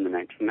war in the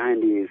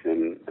 1990s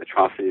and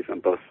atrocities on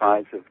both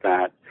sides of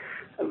that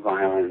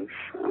violence.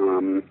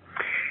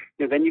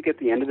 Then you get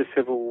the end of the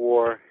civil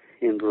war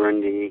in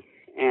Burundi,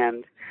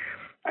 and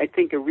I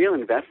think a real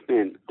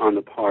investment on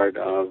the part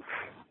of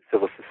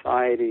civil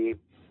society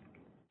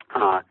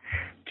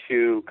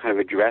to kind of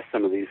address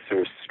some of these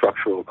sort of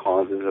structural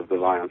causes of the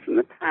violence in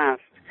the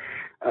past,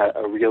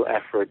 a real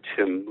effort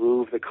to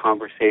move the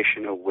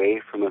conversation away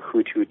from a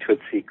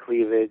Hutu-Tutsi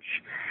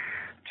cleavage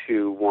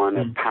to one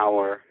of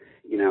power,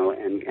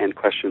 and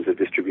questions of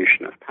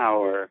distribution of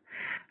power,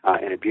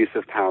 and abuse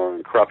of power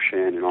and corruption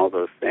and all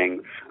those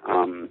things.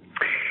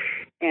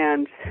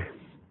 And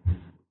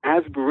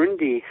as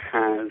Burundi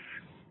has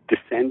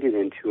descended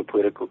into a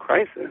political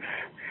crisis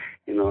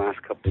in the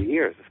last couple of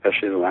years,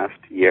 especially the last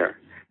year,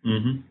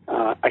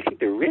 I think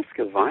the risk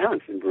of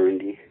violence in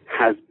Burundi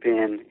has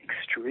been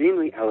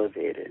extremely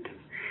elevated.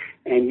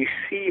 And you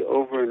see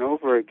over and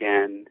over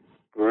again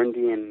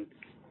Burundian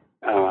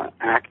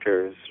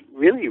actors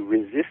really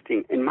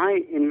resisting, in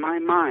my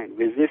mind,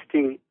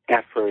 resisting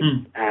efforts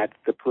at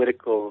the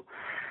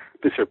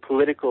sort of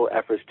political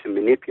efforts to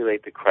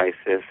manipulate the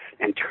crisis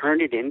and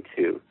turn it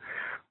into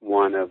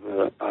one of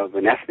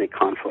an ethnic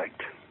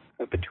conflict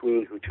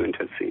between Hutu and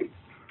Tutsi.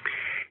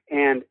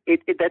 And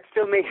that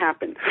still may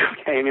happen.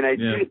 Okay, I mean,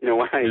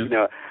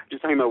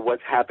 just talking about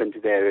what's happened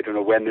today. I don't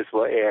know when this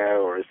will air,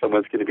 or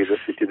someone's going to be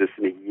listening to this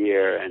in a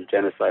year, and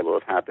genocide will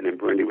have happened in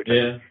Burundi, which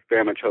I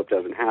very much hope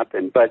doesn't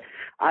happen. But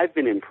I've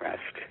been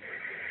impressed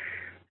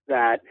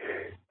that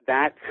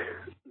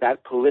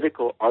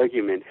political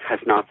argument has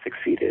not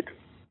succeeded,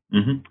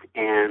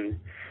 and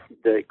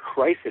the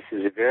crisis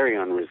is very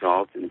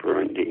unresolved in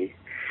Burundi.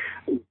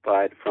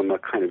 But from a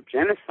kind of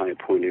genocide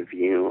point of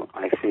view,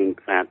 I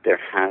think that there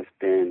has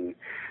been,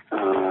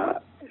 I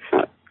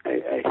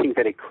think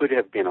that it could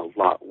have been a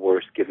lot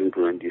worse given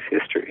Burundi's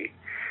history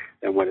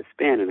than what it's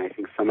been. And I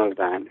think some of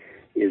that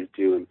is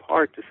due in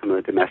part to some of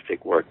the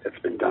domestic work that's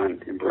been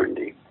done in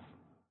Burundi.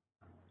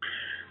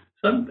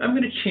 So I'm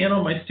going to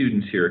channel my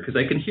students here because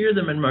I can hear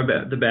them in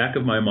the back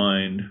of my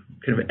mind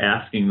kind of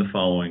asking the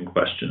following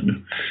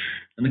question.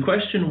 And the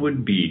question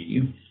would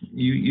be,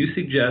 you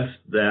suggest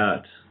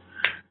that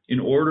in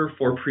order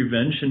for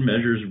prevention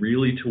measures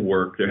really to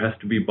work, there has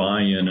to be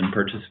buy-in and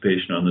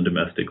participation on the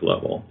domestic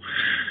level.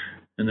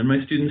 And then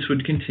my students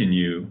would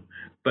continue,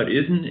 but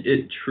isn't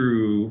it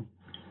true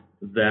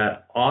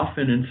that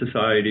often in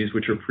societies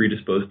which are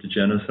predisposed to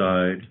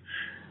genocide,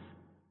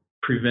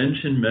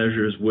 prevention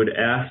measures would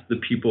ask the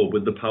people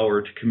with the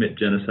power to commit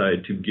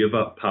genocide to give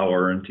up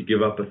power and to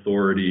give up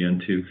authority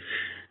and to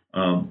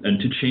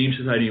change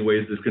society in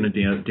ways that's going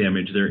to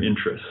damage their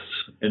interests?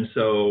 And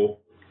so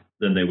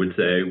then they would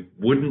say,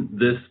 wouldn't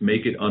this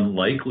make it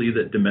unlikely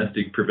that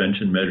domestic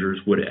prevention measures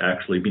would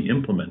actually be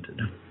implemented?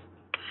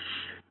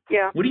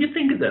 Yeah. What do you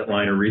think of that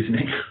line of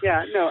reasoning?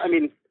 Yeah, no, I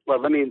mean, well,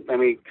 let me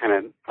kind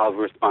of, I'll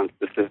respond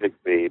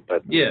specifically,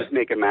 but just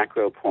make a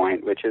macro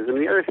point, which is, I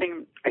mean, the other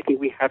thing I think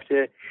we have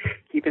to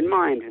keep in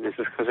mind, and this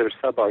is sort of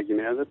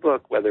sub-argument of the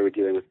book, whether we're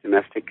dealing with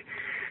domestic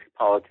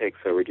politics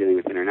or we're dealing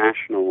with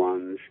international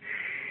ones,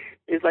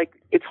 is like,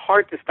 it's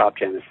hard to stop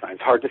genocide.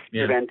 It's hard to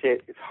prevent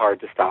it. It's hard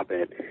to stop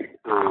it.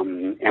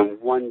 And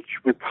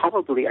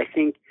I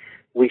think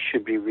we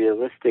should be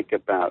realistic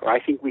about, or I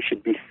think we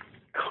should be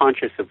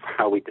conscious of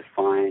how we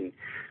define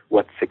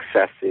what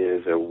success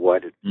is or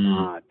what it's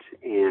not,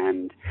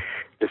 and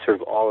the sort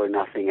of all or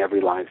nothing,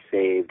 every life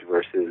saved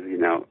versus, you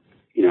know,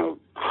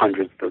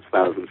 hundreds of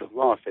thousands of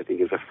lost, I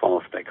think is a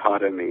false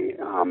dichotomy.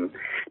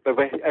 But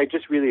I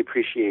just really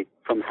appreciate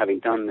from having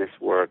done this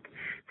work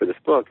for this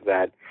book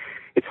that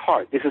it's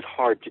hard. This is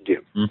hard to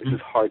do. Mm-hmm. This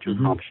is hard to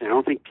accomplish. And I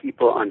don't think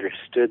people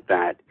understood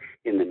that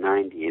in the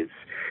 90s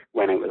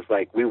when it was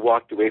like we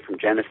walked away from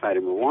genocide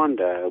in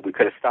Rwanda. We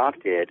could have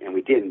stopped it, and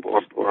we didn't,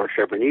 or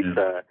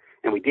Srebrenica,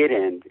 and we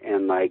didn't.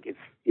 And like it's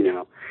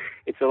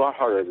a lot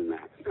harder than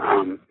that.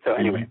 So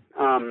anyway,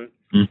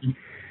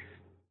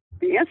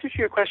 the answer to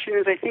your question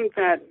is I think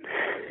that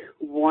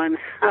one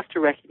has to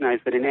recognize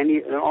that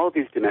in all of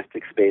these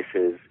domestic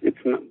spaces,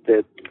 it's not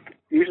that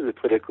usually the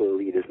political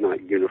elite is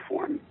not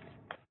uniform.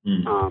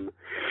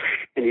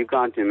 And you've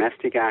got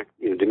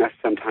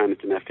sometimes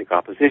domestic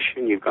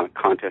opposition. You've got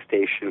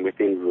contestation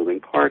within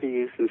ruling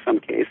parties. In some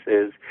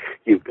cases,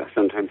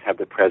 sometimes have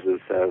the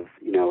presence of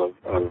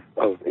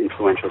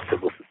influential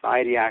civil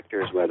society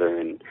actors, whether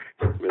in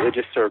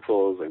religious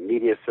circles or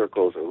media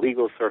circles or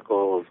legal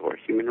circles or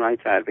human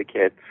rights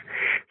advocates.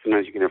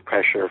 Sometimes you can have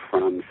pressure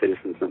from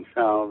citizens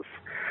themselves,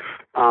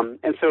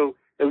 and so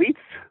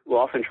elites will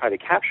often try to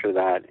capture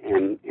that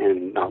and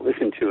not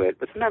listen to it.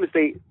 But sometimes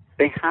they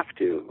have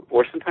to,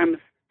 or sometimes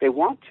they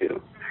want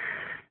to,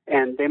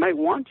 and they might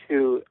want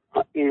to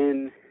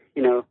in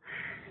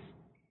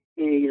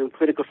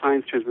political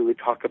science terms we would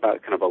talk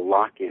about kind of a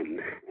lock-in.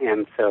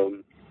 And so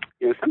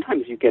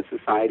sometimes you get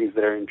societies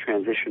that are in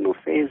transitional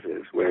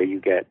phases where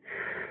you get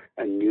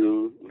a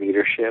new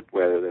leadership,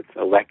 whether it's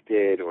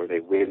elected or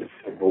they win a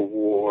civil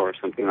war or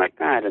something like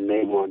that, and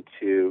they want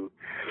to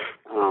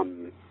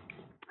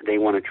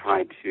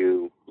try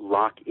to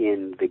lock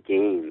in the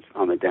gains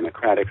on the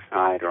democratic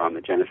side or on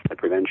the genocide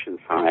prevention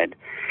side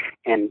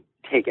and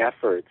take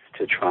efforts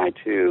to try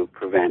to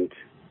prevent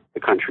the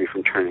country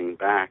from turning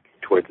back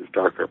towards its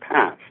darker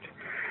past.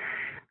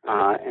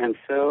 And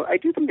so I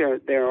do think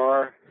there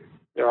are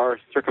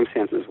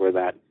circumstances where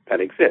that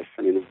exists.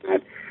 I mean, it's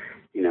not,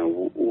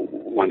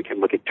 one can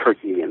look at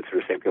Turkey and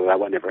sort of say, okay, well, that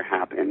one never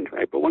happened,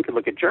 right? But one could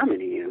look at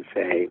Germany and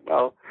say,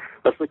 well,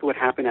 let's look at what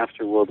happened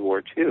after World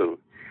War II.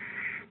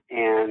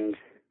 And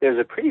there's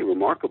a pretty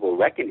remarkable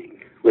reckoning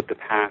with the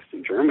past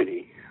in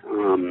Germany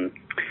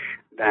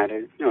that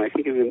is, I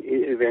think is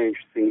a very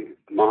interesting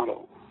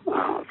model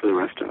for the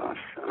rest of us.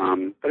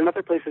 But in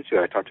other places too,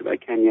 I talked about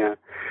Kenya,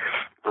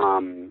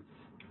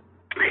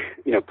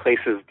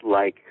 places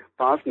like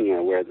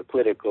Bosnia where the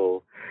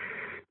political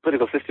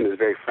system is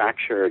very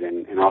fractured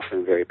and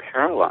often very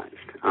paralyzed.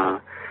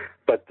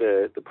 But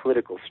the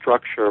political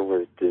structure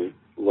was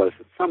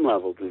at some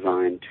level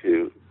designed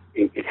to,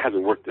 it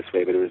hasn't worked this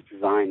way, but it was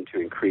designed to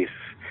increase,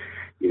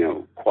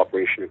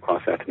 cooperation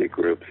across ethnic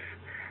groups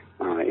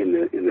in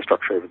the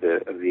structure of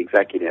the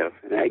executive.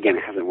 And again,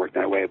 it hasn't worked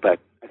that way, but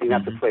I think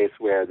that's a place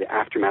where the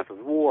aftermath of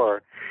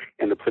war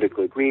and the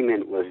political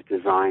agreement was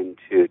designed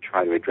to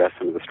try to address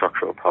some of the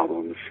structural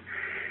problems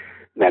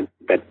that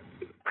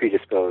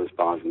predisposed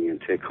Bosnia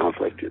to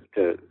conflict,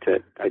 to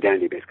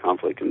identity-based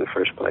conflict in the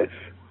first place.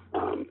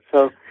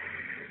 So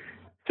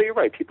you're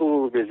right. People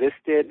will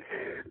resist it,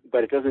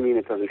 but it doesn't mean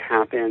it doesn't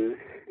happen,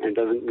 and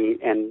doesn't mean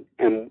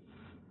and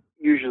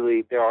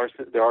usually there are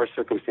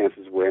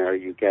circumstances where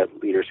you get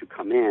leaders who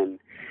come in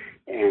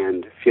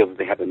and feel that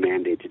they have a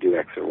mandate to do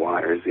X or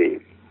Y or Z.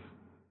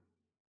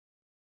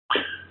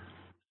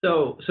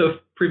 So if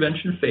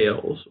prevention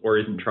fails or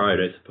isn't tried,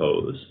 I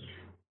suppose,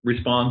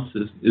 response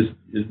is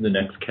the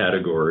next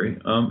category.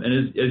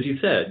 And as you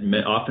said,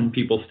 often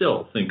people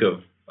still think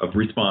of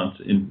response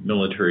in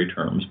military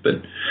terms,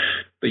 but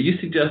you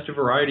suggest a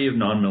variety of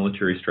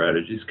non-military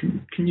strategies.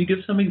 Can you give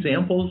some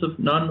examples of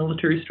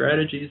non-military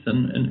strategies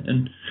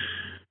and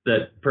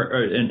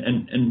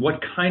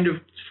what kind of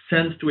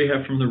sense do we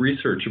have from the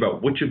research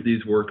about which of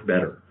these work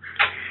better?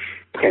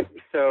 Okay,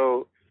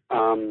 so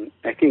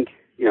I think,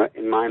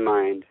 in my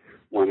mind,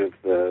 one of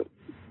the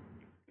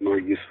more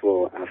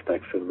useful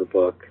aspects of the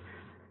book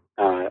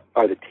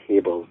are the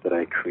tables that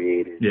I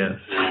created. Yes.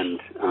 And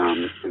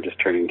I'm just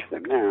turning to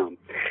them now.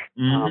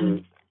 Mm-hmm.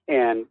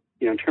 And,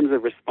 in terms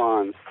of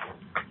response,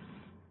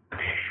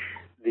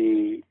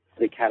 the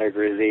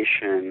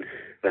categorization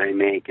that I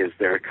make is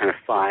there are kind of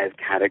 5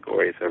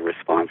 categories of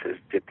responses: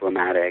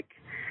 diplomatic,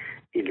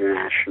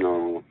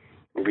 international,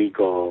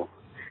 legal,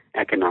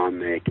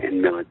 economic,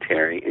 and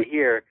military. And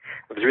here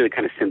I was really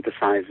kind of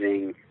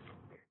synthesizing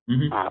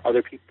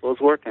other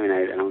people's work. I mean,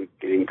 I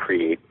didn't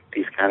create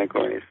these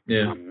categories.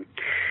 Yeah.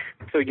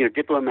 So,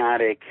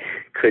 diplomatic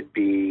could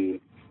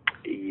be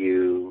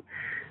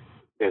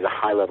there's a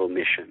high-level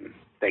mission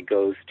that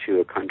goes to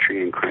a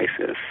country in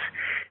crisis.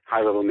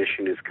 High-level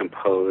mission is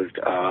composed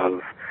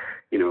of,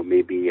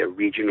 maybe a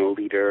regional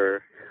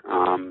leader,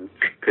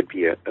 could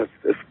be a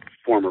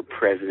former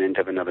president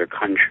of another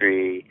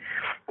country,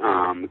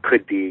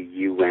 could be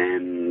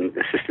UN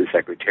Assistant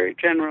Secretary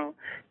General,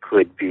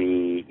 could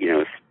be,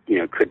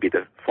 could be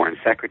the foreign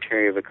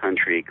secretary of a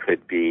country,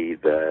 could be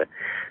the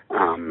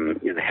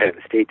head of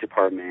the State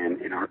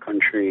Department in our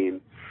country,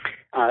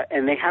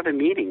 and they have a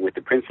meeting with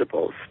the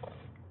principals.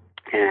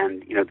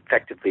 And,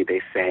 effectively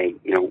they say,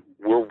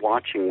 we're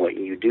watching what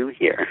you do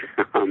here,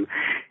 and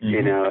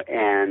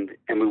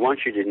we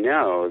want you to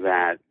know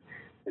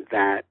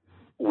that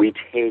we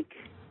take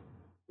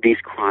these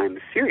crimes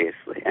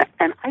seriously.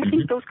 And I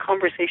think those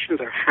conversations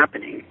are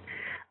happening.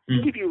 I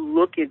think if you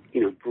look at,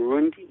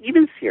 Burundi,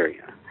 even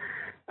Syria,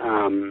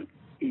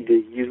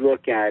 you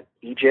look at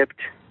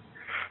Egypt,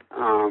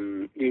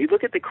 you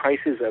look at the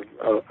crisis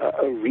of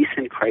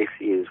recent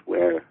crises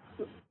where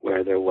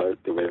there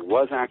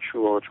was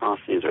actual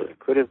atrocities, or there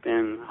could have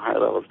been high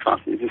levels of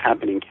atrocities. This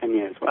happened in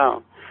Kenya as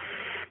well.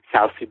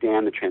 South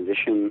Sudan, the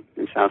transition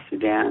in South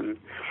Sudan,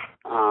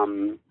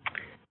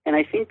 and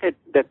I think that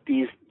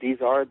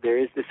there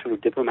is this sort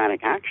of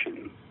diplomatic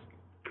action,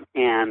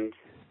 and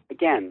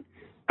again,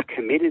 a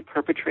committed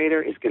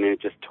perpetrator is going to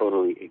just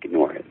totally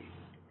ignore it.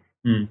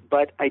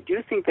 But I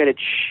do think that it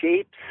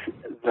shapes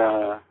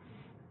the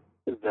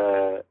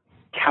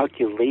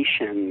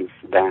calculations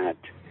that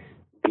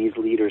these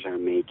leaders are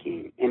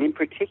making, and in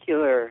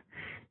particular,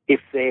 if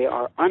they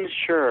are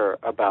unsure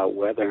about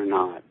whether or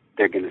not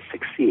they're going to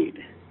succeed.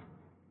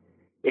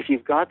 If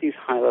you've got these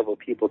high-level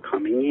people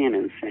coming in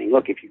and saying,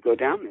 look, if you go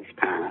down this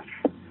path,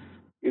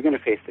 you're going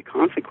to face the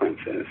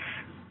consequences,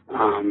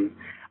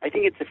 I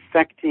think it's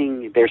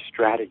affecting their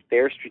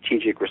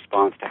strategic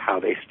response to how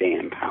they stay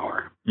in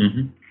power.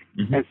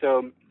 And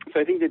so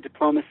I think the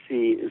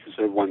diplomacy is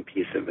sort of one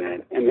piece of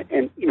it. And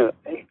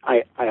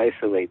I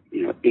isolate,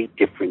 8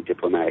 different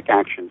diplomatic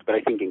actions, but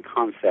I think in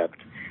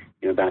concept,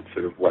 that's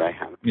sort of what I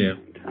have in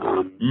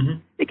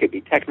mind. It could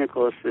be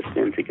technical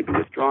assistance, it could be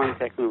withdrawing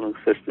technical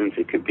assistance,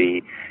 it could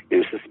be,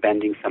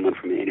 suspending someone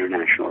from an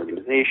international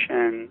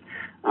organization,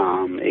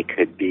 it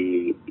could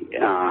be,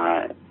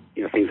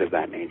 things of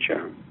that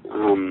nature.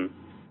 So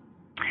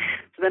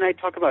then I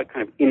talk about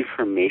kind of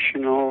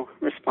informational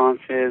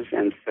responses,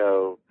 and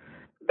so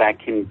that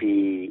can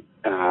be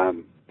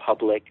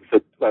public.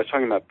 So what I was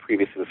talking about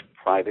previously was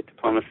private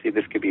diplomacy.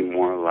 This could be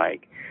more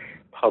like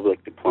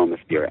public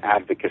diplomacy or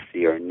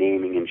advocacy or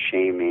naming and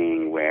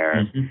shaming,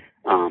 where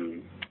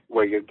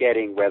you're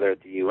getting, whether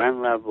at the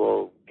UN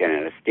level, getting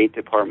at a State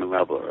Department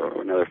level,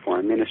 or another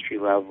foreign ministry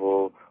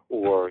level,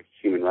 or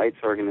human rights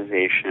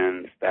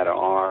organizations that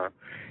are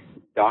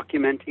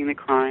documenting the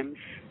crimes,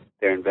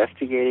 they're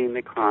investigating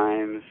the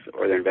crimes,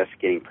 or they're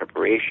investigating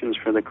preparations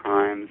for the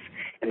crimes,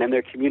 and then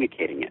they're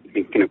communicating it.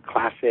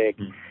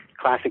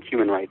 Classic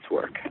human rights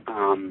work.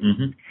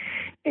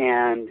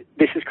 And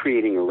this is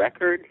creating a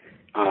record.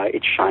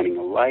 It's shining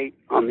a light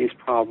on these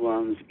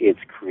problems. It's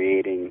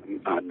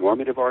creating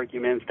normative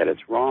arguments that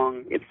it's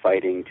wrong. It's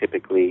citing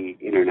typically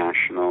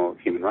international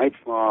human rights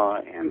law,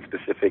 and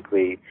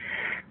specifically,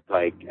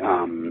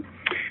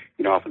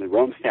 often the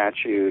Rome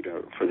Statute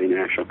or for the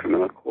International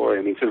Criminal Court.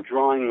 I mean, sort of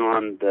drawing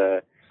on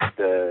the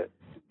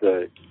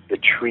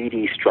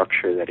treaty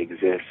structure that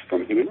exists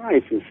from human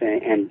rights,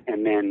 and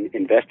then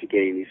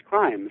investigating these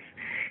crimes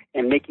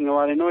and making a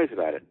lot of noise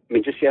about it. I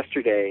mean, just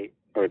yesterday,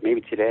 or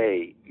maybe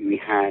today, we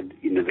had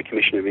the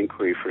Commission of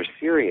Inquiry for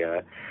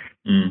Syria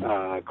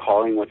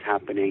calling what's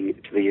happening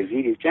to the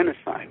Yazidis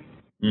genocide.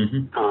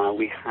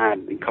 We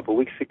had a couple of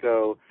weeks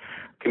ago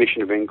a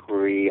Commission of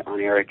Inquiry on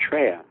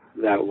Eritrea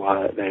that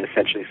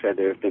essentially said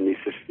there have been these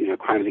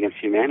crimes against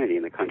humanity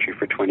in the country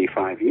for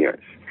 25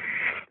 years.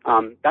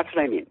 That's what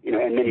I mean.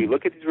 And then you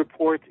look at these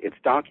reports, it's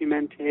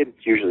documented,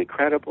 it's usually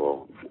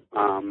credible,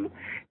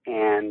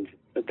 and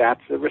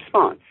that's a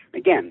response.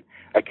 Again,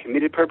 a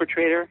committed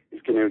perpetrator is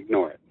going to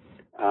ignore it.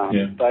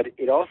 But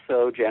it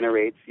also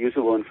generates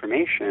usable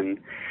information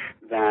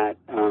that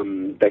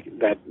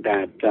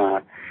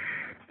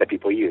that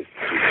people use.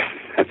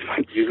 That's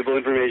what usable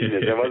information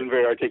is. I wasn't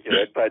very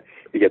articulate, but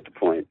you get the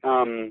point.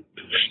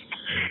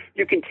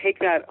 You can take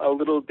that a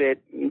little bit,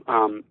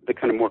 the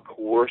kind of more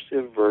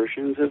coercive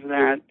versions of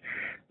that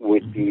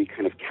would be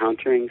kind of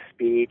countering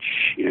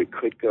speech. You know, it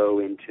could go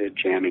into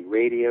jamming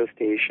radio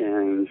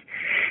stations.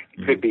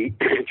 It could be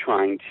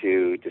trying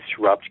to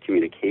disrupt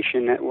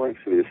communication networks.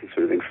 I mean, this is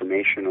sort of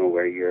informational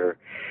where you're,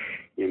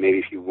 you know,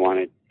 maybe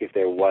if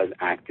there was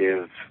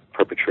active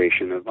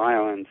perpetration of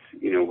violence,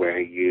 you know, where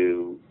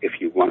if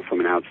you want from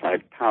an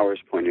outside powers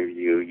point of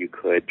view, you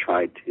could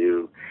try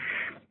to,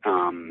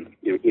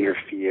 you know,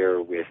 interfere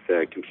with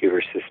a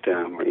computer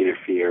system or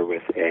interfere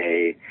with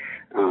a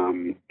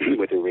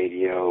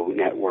radio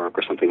network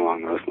or something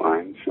along those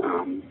lines.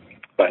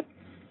 But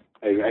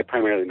I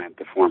primarily meant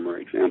the former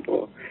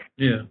example.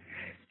 Yeah.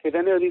 Okay,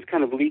 then there are these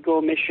kind of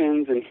legal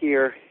missions, and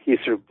here he's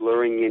sort of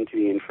blurring into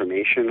the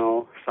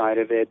informational side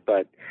of it,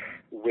 but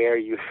where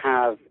you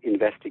have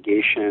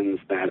investigations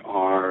that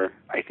are,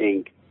 I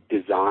think,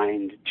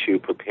 designed to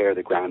prepare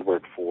the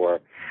groundwork for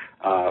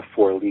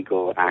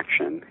legal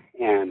action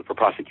and for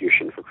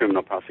prosecution, for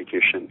criminal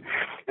prosecution.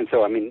 And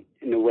so, I mean,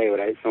 in a way,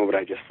 some of what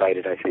I just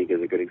cited, I think,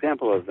 is a good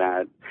example of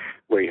that,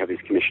 where you have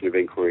these commission of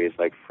inquiries,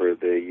 like for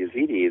the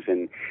Yazidis.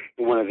 And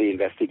one of the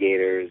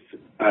investigators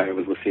I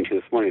was listening to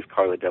this morning is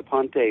Carla Del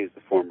Ponte, who's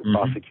the former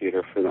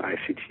prosecutor for the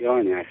ICTO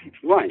and the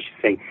ICTY. And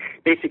she's saying,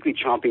 basically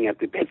chomping at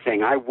the bit,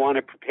 saying, I want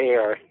to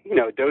prepare, you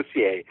know, a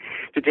dossier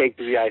to take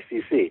to the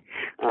ICC.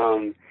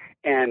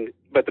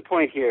 But the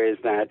point here is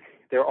that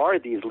there are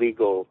these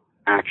legal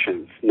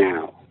actions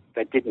now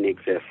that didn't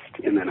exist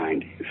in the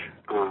 90s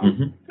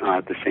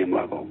at the same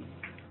level.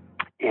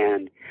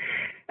 And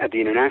at the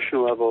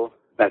international level,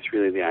 that's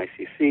really the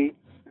ICC.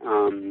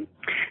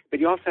 But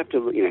you also have to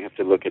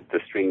look at the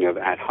string of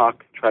ad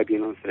hoc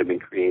tribunals that have been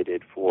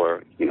created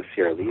for, you know,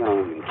 Sierra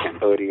Leone and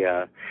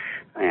Cambodia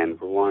and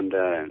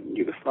Rwanda and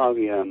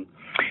Yugoslavia.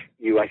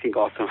 You, I think,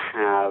 also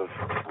have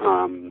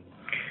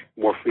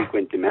more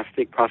frequent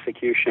domestic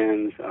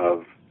prosecutions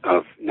of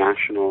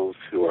nationals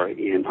who are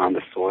on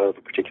the soil of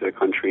a particular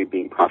country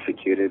being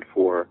prosecuted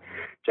for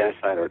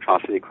genocide or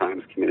atrocity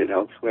crimes committed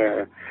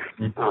elsewhere.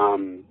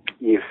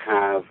 You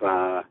have,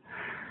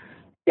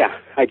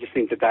 I just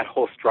think that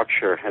whole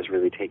structure has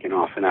really taken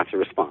off, and that's a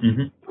response.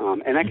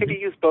 And that can be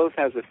used both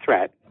as a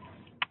threat,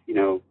 you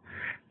know,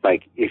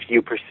 like if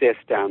you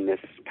persist down this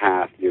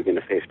path, you're going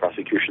to face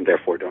prosecution,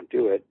 therefore don't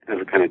do it, as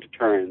a kind of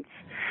deterrence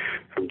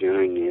from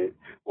doing it,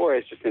 or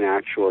as just an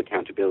actual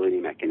accountability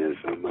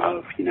mechanism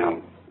of, you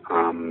know,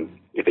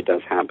 if it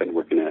does happen,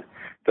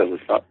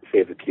 doesn't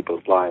save the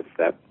people's lives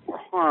that were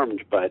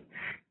harmed, but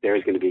there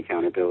is going to be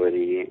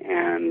accountability,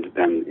 and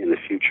then in the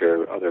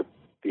future,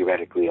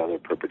 theoretically, other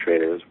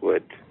perpetrators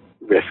would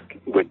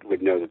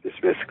know that this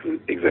risk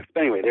exists.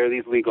 But anyway, there are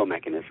these legal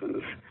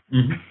mechanisms.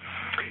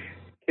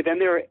 Okay, then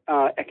there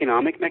are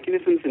economic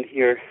mechanisms, and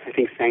here I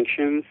think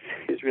sanctions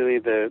is really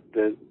the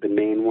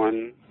main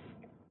one.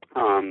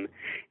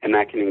 And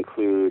that can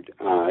include,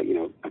 you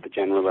know, at the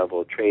general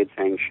level, trade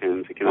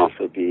sanctions. It can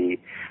also be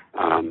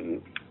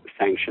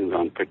sanctions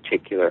on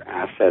particular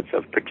assets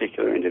of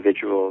particular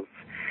individuals.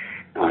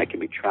 It can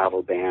be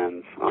travel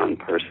bans on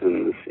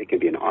persons. It can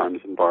be an arms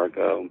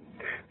embargo.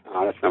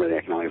 That's not really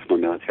economic; it's more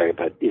military.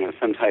 But you know,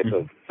 some type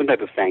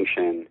of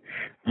sanction.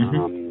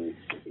 You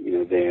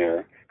know,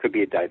 there could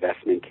be a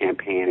divestment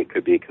campaign. It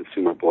could be a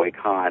consumer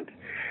boycott.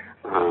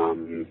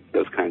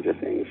 Those kinds of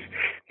things.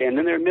 And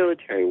then there are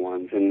military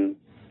ones, and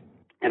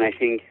I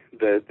think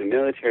the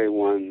military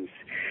ones,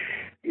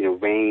 you know,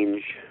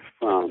 range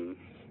from,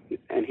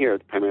 and here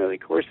it's primarily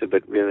coercive,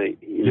 but really,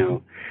 you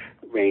know,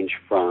 range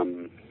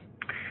from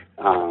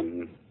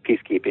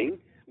peacekeeping,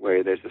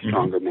 where there's a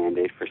stronger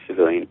mandate for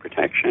civilian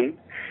protection,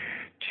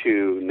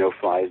 to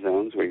no-fly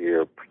zones, where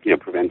you're, you know,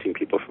 preventing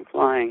people from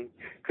flying.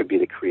 Could be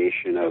the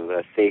creation of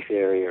a safe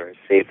area or a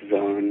safe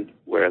zone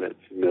where that's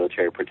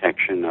military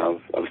protection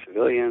of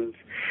civilians,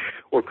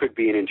 or could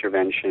be an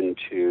intervention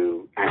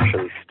to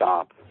actually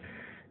stop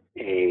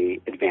a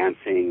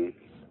advancing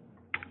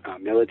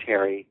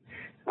military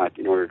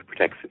in order to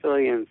protect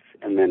civilians.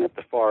 And then at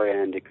the far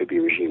end, it could be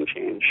regime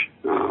change,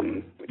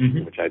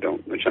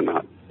 which I'm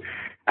not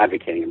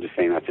advocating. I'm just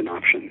saying that's an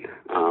option.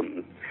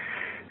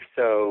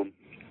 So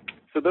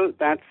those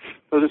are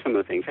some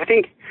of the things. I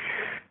think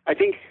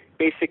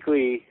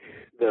basically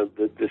the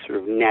sort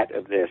of net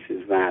of this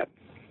is that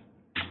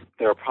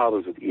there are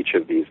problems with each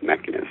of these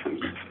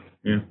mechanisms.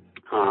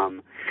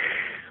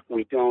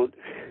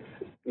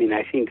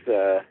 I think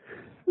the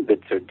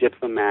sort of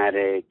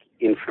diplomatic,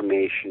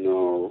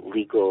 informational,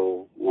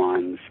 legal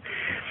ones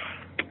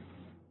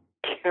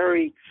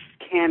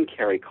can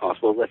carry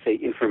costs. Well, let's say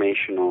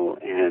informational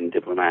and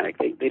diplomatic.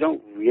 They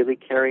don't really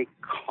carry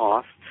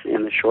costs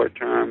in the short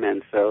term,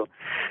 and so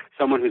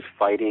someone who's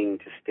fighting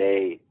to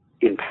stay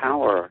in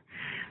power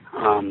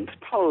is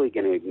probably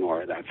going to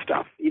ignore that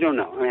stuff. You don't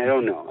know. I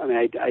don't know.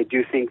 I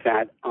do think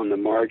that on the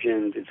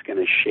margins, it's going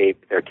to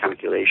shape their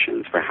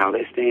calculations for how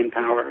they stay in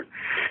power.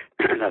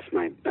 That's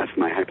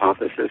my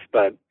hypothesis.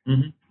 But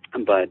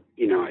But,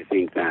 I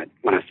think that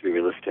one has to be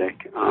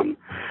realistic.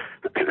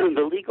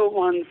 The legal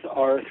ones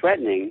are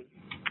threatening,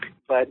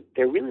 but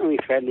they're really only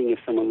threatening if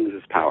someone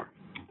loses power.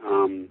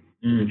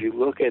 If you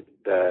look at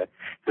and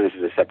this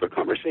is a separate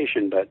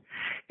conversation, but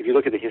if you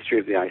look at the history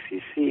of the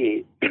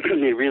ICC,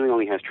 it really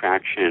only has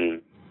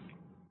traction,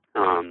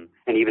 and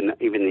even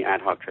the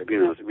ad hoc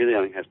tribunals,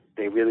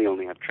 they really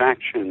only have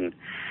traction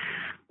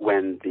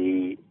when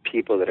the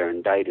people that are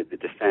indicted, the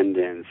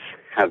defendants,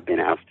 have been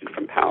ousted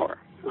from power.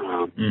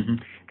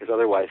 Because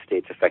otherwise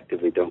states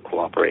effectively don't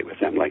cooperate with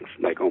them, like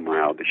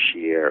Omar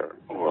al-Bashir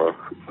or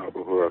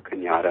Uhuru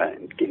Kenyatta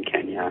in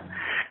Kenya.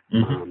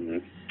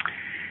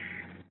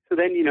 So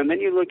then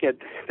you look at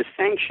the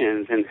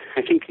sanctions, and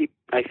I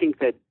think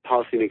that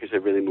policymakers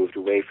have really moved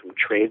away from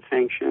trade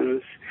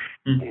sanctions,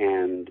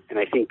 and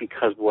I think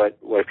because what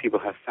people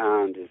have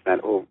found is that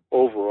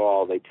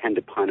overall they tend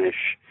to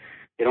punish.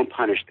 They don't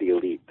punish the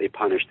elite; they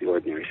punish the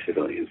ordinary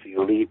civilians. The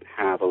elite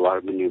have a lot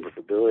of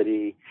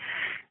maneuverability.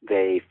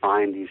 They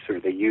find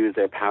they use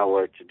their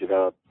power to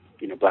develop,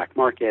 black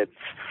markets,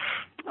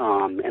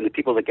 and the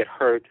people that get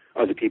hurt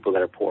are the people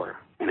that are poor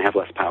and have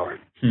less power.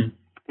 And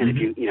if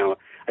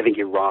I think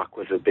Iraq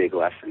was a big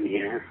lesson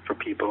here for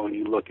people. When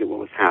you look at what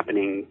was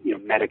happening,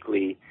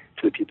 medically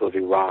to the people of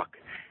Iraq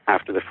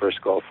after the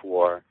first Gulf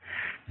War,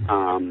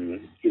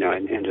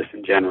 and just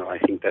in general, I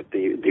think that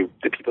the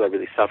people that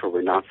really suffered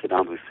were not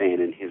Saddam Hussein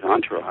and his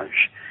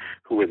entourage,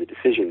 who were the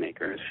decision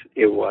makers.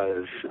 It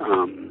was,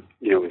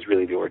 it was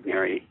really the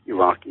ordinary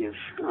Iraqis.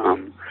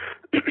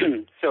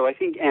 So I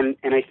think, and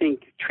I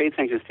think trade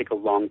sanctions take a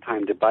long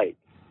time to bite.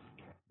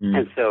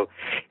 And so,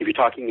 if you're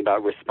talking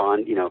about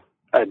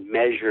a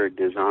measure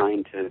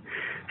designed to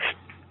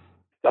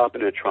stop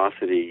an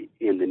atrocity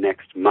in the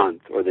next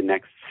month or the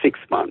next 6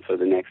 months or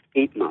the next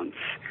 8 months,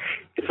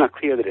 it's not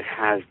clear that it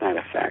has that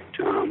effect.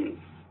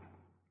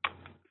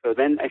 So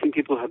then I think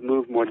people have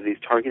moved more to these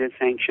targeted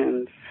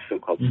sanctions,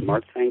 so-called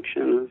smart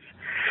sanctions.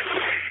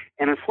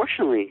 And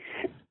unfortunately,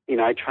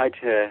 I tried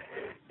to,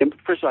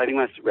 first of all, I think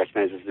we have to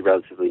recognize this is a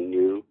relatively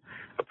new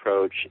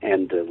approach,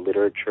 and the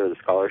literature, the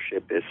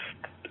scholarship is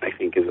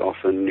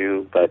also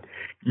new, but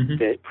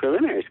the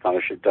preliminary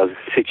scholarship doesn't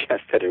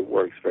suggest that it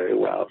works very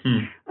well.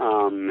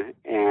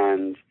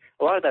 And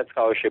a lot of that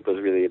scholarship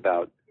was really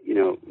about,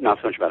 not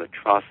so much about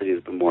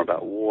atrocities, but more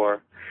about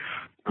war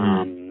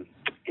and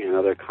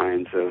other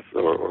kinds of,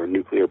 or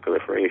nuclear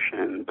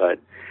proliferation, but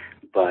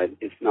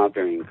it's not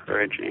very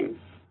encouraging.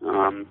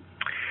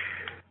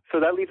 So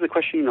that leaves the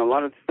question,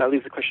 that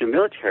leaves the question of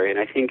military, and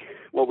I think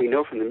what we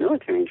know from the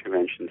military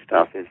intervention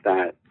stuff is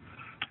that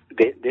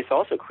this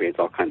also creates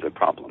all kinds of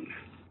problems.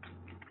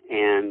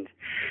 And,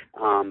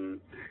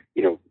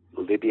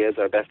 Libya is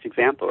our best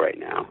example right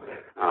now.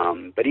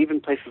 But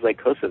even places like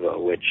Kosovo,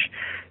 which,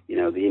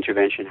 the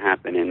intervention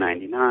happened in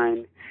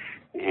 1999,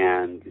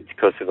 and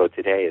Kosovo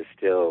today is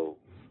still,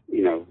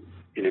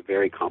 in a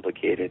very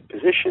complicated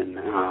position.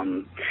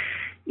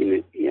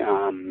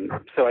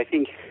 So I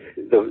think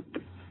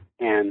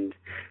and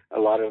a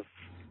lot of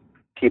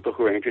people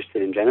who are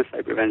interested in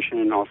genocide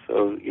prevention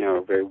also,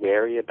 are very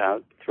wary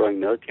about throwing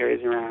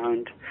militaries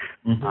around.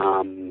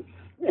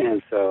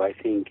 And so I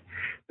think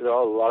there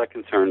are a lot of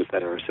concerns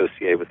that are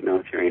associated with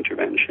military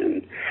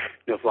intervention.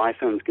 Fly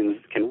zones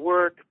can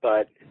work,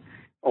 but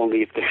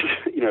only if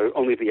there's,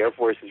 only if the Air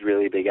Force is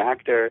really a big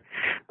actor,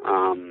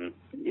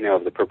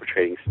 of the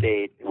perpetrating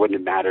state. It wouldn't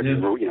have mattered.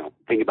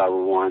 Think about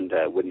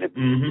Rwanda. It wouldn't have,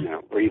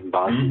 or even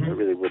Bosnia. It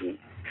really wouldn't.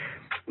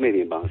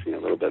 Maybe in Bosnia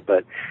a little bit,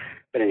 but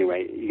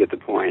anyway, you get the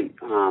point.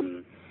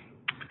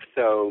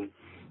 So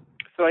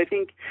I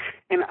think,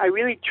 and I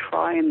really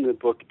try in the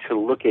book to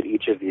look at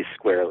each of these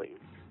squarely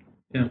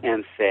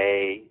and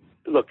say,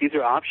 look, these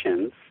are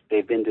options.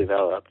 They've been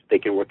developed. They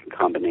can work in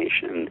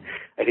combination.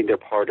 I think they're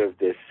part of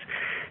this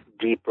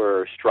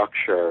deeper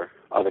structure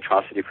of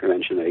atrocity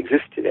prevention that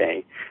exists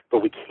today,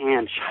 but we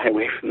can't shy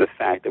away from the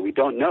fact that we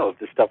don't know if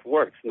this stuff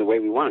works in the way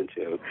we want it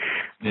to,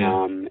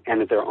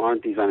 and that there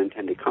aren't these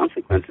unintended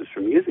consequences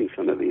from using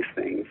some of these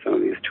things, some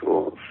of these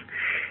tools,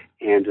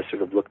 and just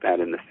sort of look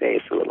that in the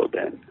face a little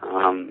bit.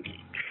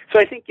 So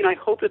I think, I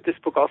hope that this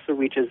book also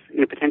reaches,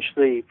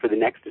 potentially for the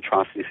next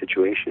atrocity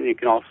situation, it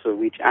can also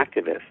reach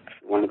activists.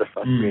 One of the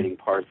frustrating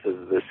parts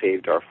of the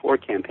Save Darfur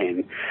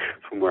campaign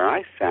from where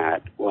I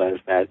sat was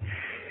that,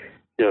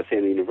 say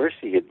in the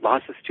university, you had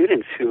lots of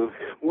students who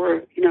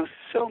were,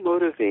 so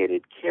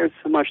motivated, cared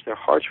so much, their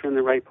hearts were in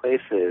the right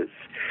places,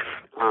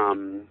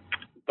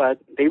 but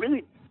they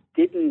really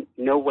didn't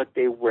know what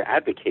they were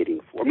advocating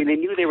for. I mean, they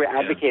knew they were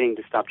advocating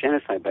to stop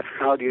genocide, but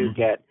how do you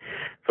get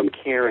from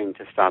caring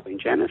to stopping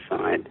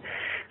genocide,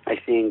 I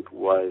think,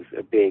 was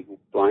a big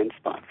blind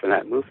spot for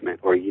that movement.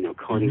 Or,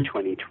 Coding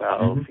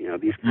 2012,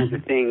 these kinds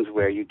of things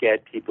where you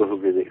get people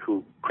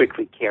who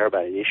quickly care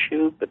about an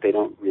issue, but they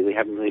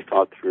haven't really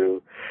thought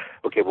through,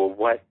 okay, well,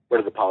 what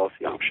are the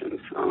policy options?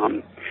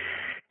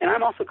 And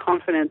I'm also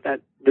confident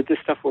that this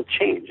stuff will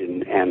change,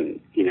 and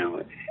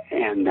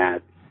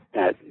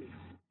that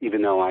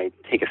even though I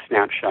take a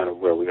snapshot of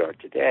where we are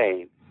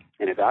today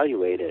and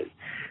evaluate it,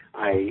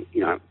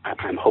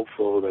 I'm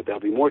hopeful that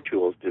there'll be more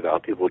tools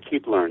developed. People will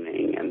keep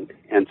learning, and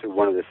so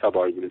one of the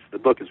sub-arguments of the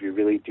book is we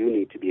really do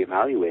need to be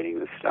evaluating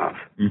this stuff.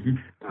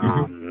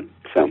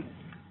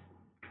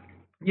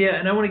 Yeah,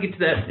 and I want to get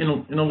to that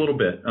in a little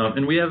bit.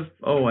 And we have,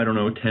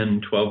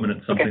 10, 12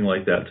 minutes, something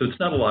like that. So it's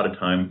not a lot of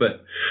time,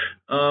 but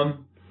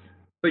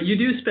you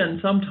do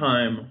spend some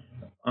time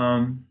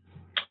on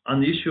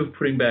the issue of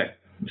putting back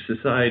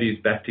societies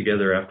back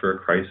together after a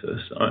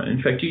crisis.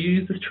 In fact, you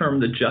use this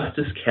term, the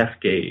justice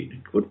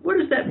cascade. What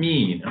does that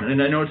mean?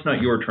 And I know it's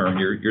not your term,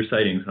 you're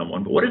citing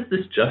someone, but what is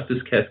this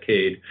justice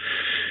cascade?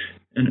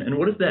 And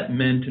what has that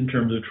meant in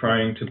terms of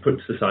trying to put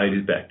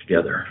societies back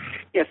together?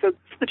 Yeah, so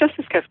the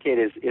justice cascade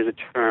is a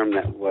term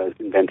that was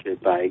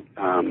invented by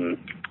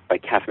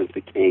Catherine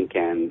Zekink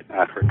and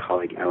her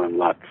colleague Ellen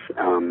Lutz.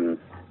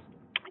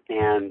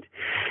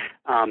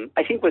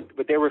 I think what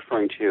they're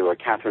referring to, or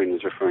Catherine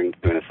is referring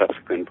to in a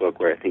subsequent book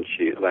where I think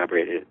she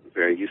elaborated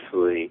very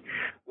usefully,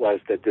 was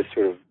that this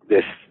sort of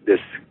this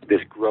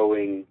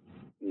growing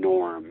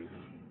norm,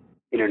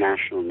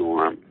 international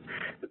norm,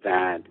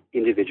 that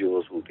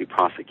individuals will be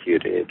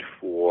prosecuted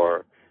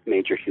for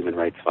major human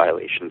rights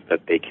violations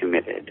that they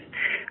committed.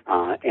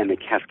 And the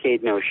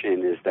cascade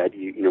notion is that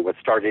what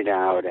started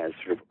out as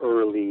sort of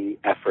early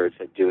efforts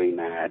at doing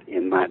that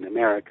in Latin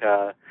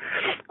America,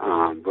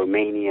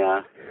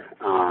 Romania,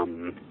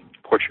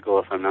 Portugal,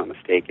 if I'm not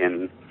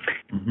mistaken,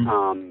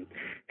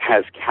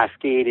 has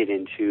cascaded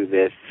into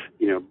this,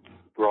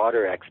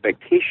 broader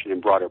expectation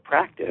and broader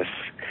practice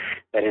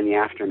that in the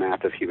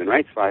aftermath of human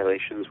rights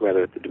violations,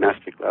 whether at the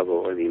domestic level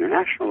or the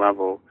international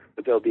level,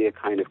 that there'll be a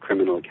kind of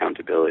criminal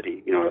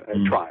accountability,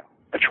 a trial.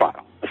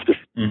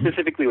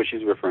 Specifically what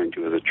she's referring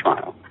to as a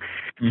trial.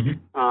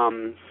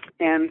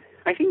 And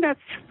I think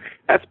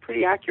that's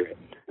pretty accurate.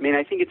 I mean,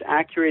 I think it's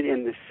accurate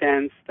in the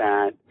sense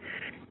that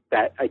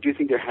I do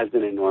think there has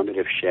been a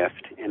normative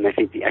shift, and I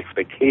think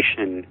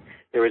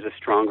there is a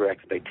stronger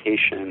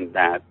expectation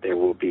that there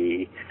will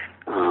be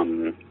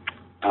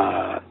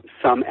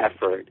some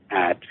effort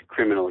at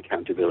criminal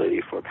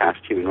accountability for past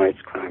human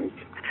rights crimes.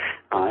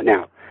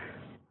 Now,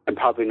 I'm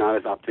probably not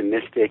as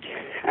optimistic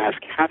as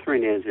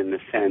Catherine is in the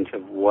sense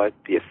of what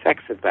the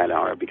effects of that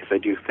are, because I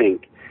do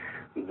think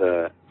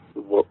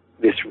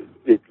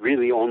it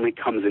really only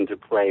comes into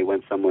play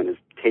when someone is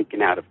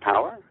taken out of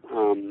power.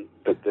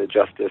 But the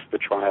justice, the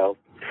trial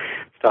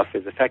stuff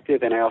is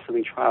effective, and I also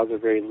think trials are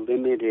very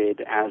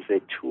limited as a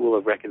tool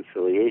of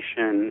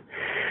reconciliation,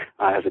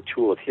 as a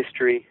tool of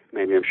history.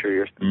 Maybe I'm sure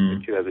you're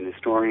speaking to as an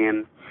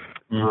historian.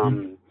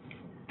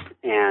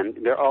 And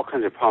there are all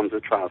kinds of problems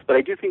with trials. But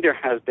I do think there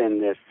has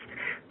been this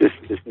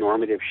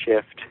normative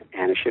shift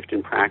and a shift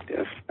in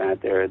practice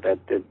that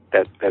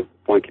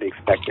one can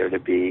expect there to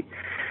be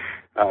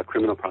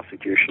criminal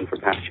prosecution for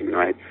past human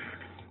rights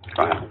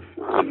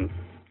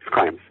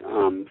crimes.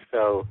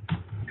 So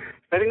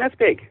I think that's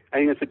big. I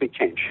think that's a big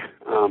change.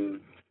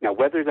 Now,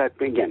 whether that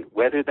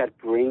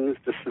brings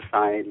the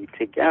society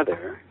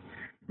together,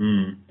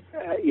 the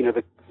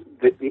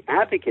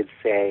advocates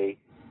say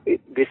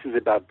this is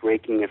about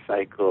breaking a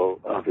cycle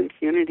of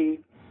impunity.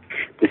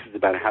 This is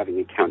about having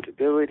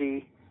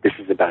accountability. This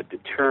is about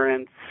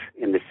deterrence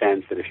in the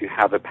sense that if you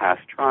have a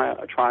past trial,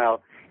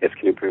 it's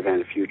going to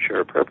prevent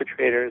future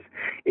perpetrators.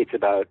 It's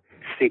about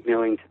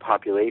signaling to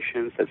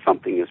populations that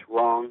something is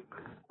wrong.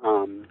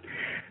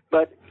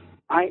 But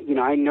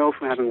I know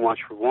from having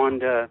watched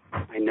Rwanda,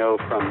 I know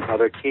from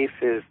other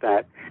cases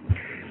that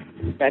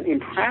in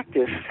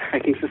practice, I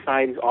think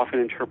societies often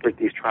interpret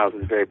these trials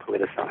as very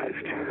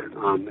politicized, as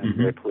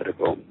very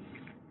political.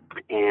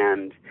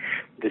 And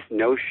this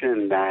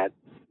notion that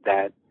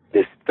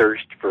this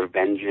thirst for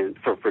vengeance,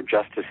 for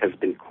justice has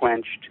been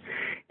quenched,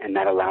 and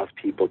that allows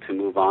people to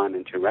move on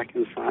and to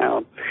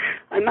reconcile,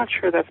 I'm not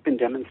sure that's been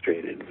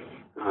demonstrated.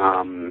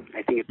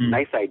 I think it's a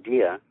nice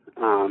idea.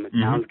 It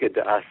sounds good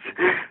to us.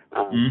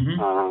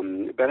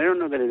 But I don't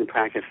know that in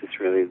practice it's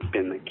really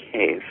been the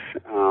case.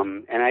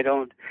 And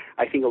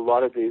I think a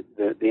lot of the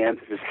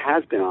emphasis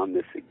has been on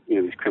this,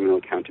 these criminal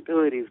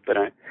accountabilities, but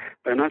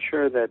I'm not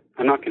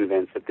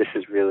convinced that this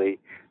is really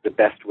the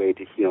best way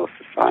to heal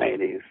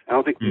societies. I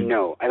don't think we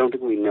know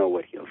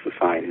what heals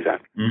societies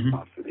after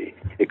atrocity.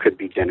 It could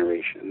be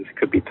generations, it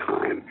could be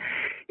time.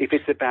 If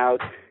it's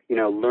about,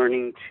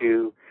 learning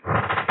to,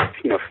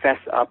 fess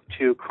up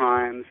to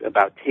crimes,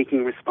 about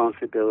taking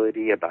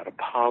responsibility, about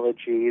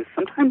apologies,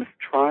 sometimes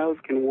trials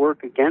can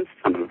work against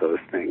some of those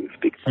things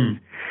because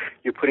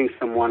you're putting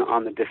someone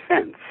on the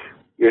defense.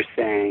 You're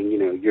saying,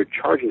 you're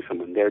charging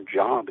someone. Their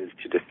job is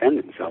to defend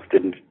themselves,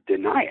 to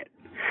deny it.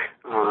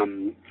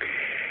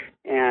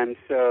 And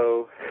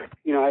so,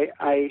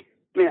 I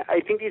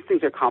think these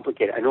things are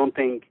complicated. I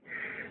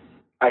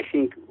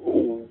think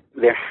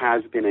there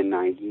has been a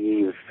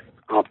naive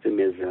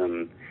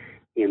optimism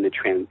in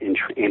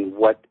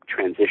what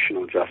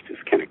transitional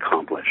justice can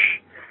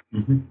accomplish.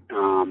 And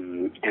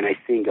I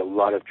think a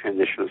lot of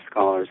transitional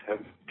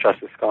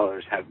justice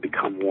scholars have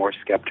become more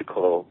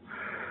skeptical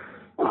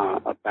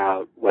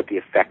about what the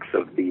effects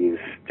of these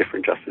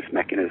different justice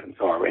mechanisms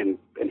are. And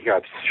here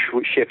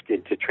I've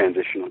shifted to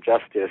transitional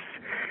justice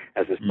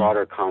as this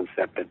broader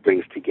concept that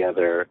brings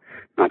together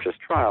not just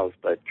trials,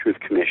 but truth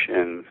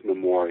commissions,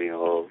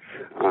 memorials,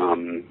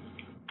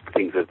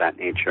 things of that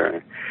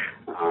nature,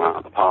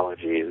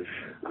 apologies.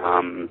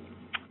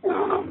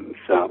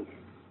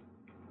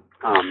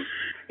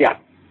 Yeah.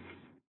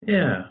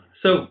 Yeah.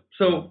 So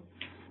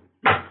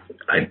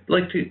I'd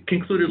like to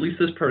conclude at least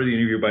this part of the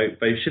interview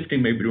by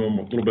shifting maybe to a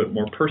little bit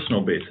more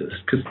personal basis,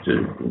 because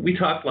we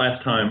talked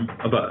last time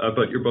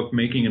about your book,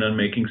 Making and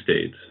Unmaking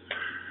States.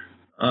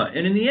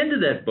 And in the end of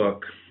that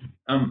book,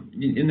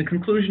 in the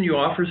conclusion, you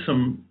offer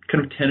some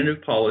kind of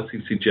tentative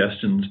policy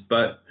suggestions,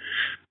 but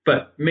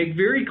make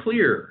very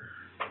clear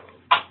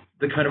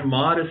the kind of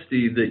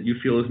modesty that you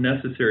feel is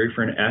necessary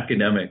for an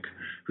academic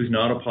who's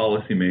not a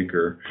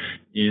policymaker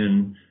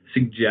in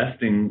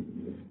suggesting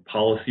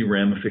policy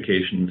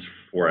ramifications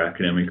for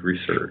academic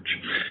research.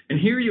 And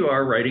here you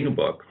are writing a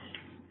book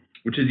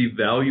which is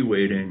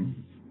evaluating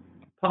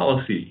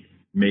policy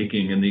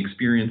making and the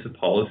experience of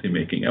policy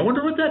making. I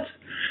wonder what that's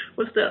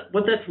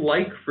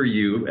like for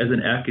you as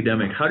an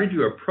academic. How did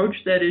you approach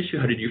that issue?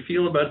 How did you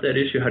feel about that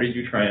issue? How did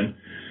you try and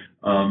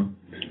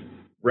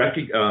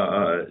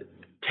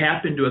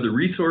tap into other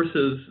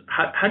resources?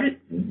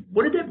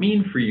 What did that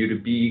mean for you to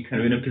be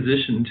kind of in a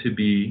position to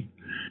be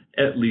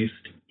at least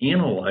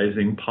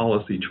analyzing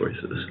policy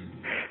choices?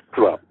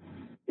 Well,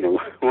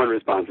 one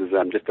response is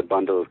I'm just a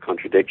bundle of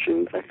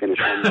contradictions. I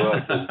finished one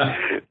book.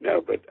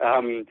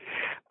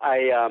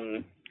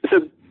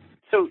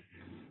 So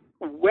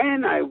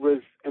when I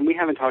was, and we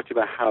haven't talked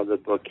about how the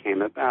book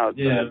came about,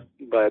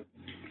 but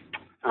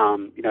I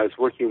was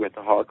working with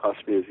the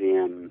Holocaust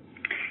Museum,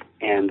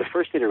 and the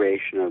first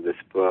iteration of this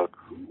book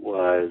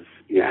was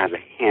as a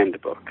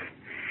handbook.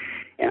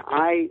 And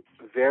I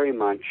very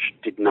much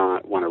did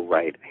not want to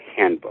write a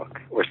handbook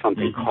or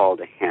something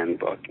called a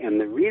handbook. And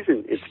the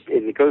reason is,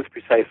 and it goes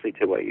precisely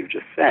to what you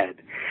just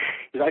said,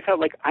 is I felt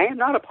like I am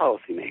not a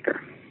policymaker.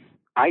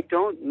 I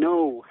don't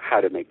know how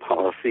to make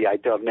policy.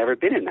 I've never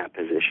been in that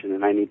position,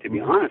 and I need to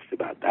be honest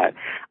about that.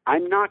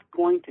 I'm not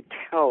going to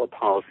tell a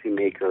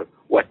policymaker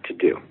what to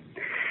do.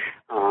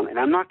 And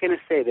I'm not going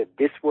to say that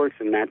this works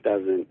and that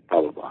doesn't,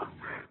 blah, blah, blah.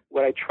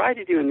 What I tried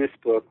to do in this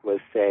book was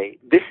say,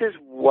 this is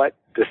what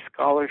the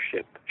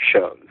scholarship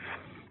shows.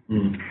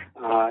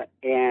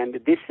 And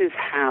this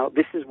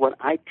is what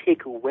I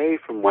take away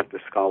from what the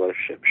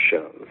scholarship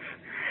shows.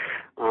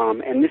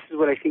 And this is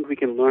what I think we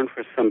can learn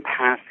from some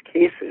past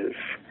cases.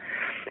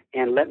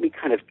 And let me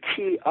kind of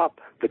tee up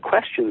the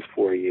questions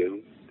for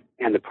you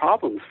and the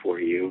problems for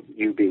you,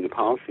 you being the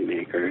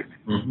policymaker,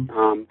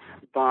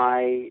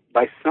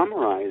 by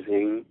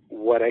summarizing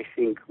what I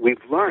think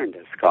we've learned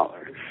as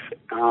scholars.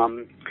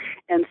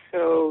 And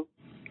so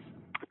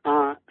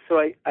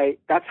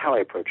that's how I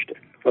approached it.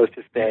 Was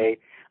to say,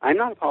 I'm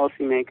not a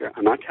policymaker.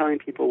 I'm not telling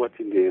people what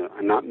to do.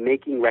 I'm not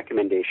making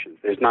recommendations.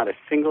 There's not a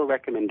single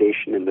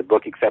recommendation in the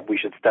book except we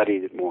should study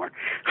it more.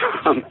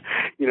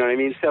 You know what I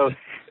mean? So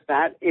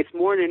that it's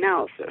more an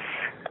analysis.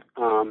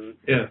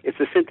 It's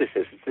a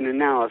synthesis. It's an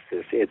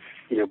analysis. It's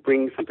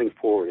bringing something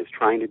forward. It's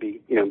trying to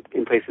be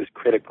in places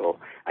critical.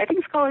 I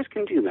think scholars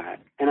can do that,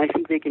 and I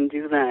think they can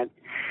do that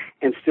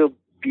and still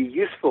be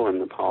useful in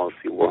the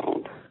policy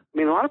world. I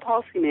mean, a lot of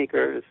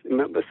policymakers.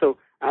 So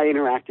I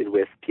interacted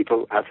with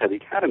people outside the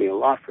academy a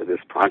lot for this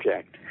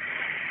project,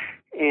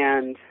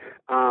 and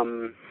a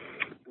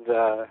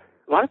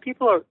lot of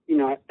people are,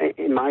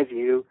 in my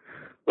view,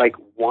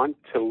 want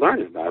to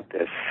learn about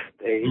this.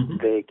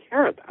 They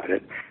care about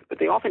it, but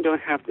they often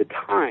don't have the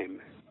time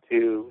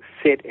to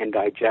sit and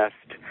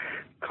digest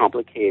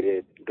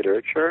complicated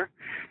literature.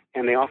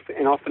 And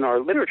often our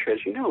literature,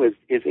 as you know, is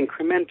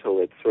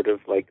incremental. It's sort of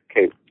like,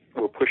 okay,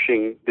 we're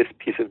pushing this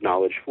piece of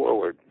knowledge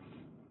forward.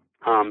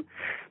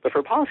 But for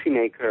a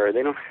policymaker,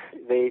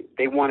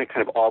 they want it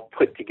kind of all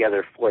put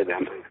together for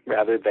them,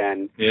 rather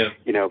than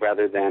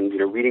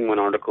reading one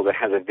article that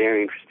has a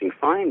very interesting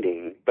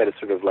finding, but it's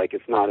sort of like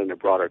it's not in a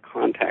broader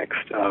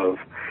context of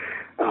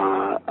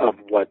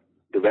what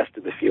the rest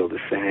of the field is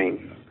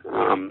saying.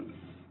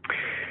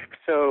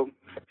 So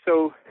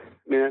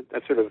I mean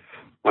that's sort of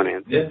one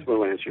answer. Yeah. That's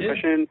one answer to your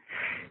question.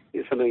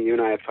 It's something you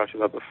and I have talked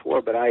about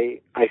before, but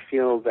I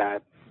feel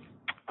that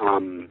I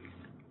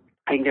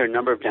think there are a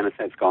number of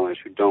genocide scholars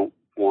who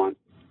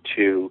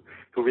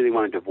really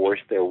want to divorce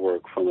their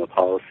work from the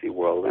policy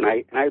world, and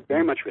I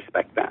very much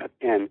respect that.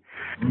 And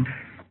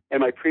in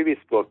my previous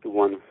book, the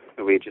one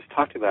that we just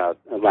talked about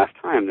last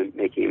time, the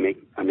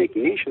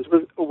Making Nations,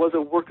 was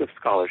a work of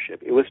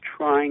scholarship. It was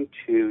trying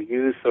to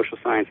use social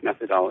science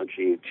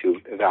methodology to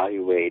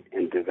evaluate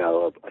and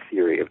develop a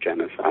theory of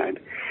genocide.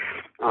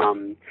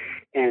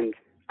 And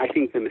I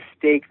think the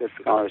mistake that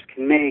scholars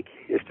can make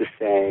is to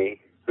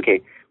say,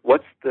 okay,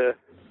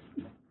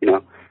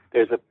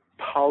 there's a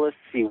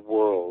policy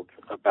world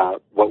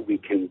about what we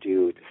can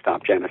do to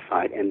stop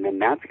genocide, and then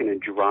that's going to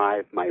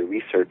drive my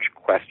research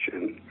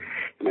question.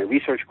 And my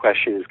research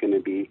question is going to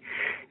be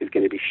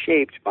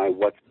shaped by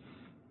what's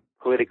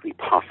politically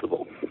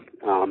possible.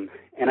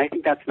 And I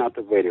think that's not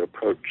the way to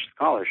approach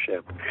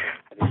scholarship.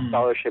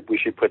 scholarship, we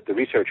should put the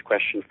research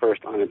question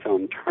first on its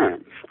own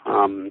terms.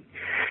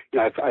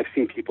 I've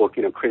seen people,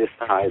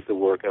 criticize the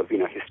work of,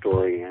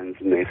 historians,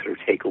 and they sort of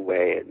take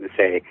away it and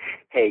say,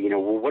 hey,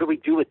 well, what do we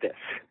do with this?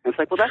 And it's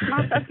like, well, that's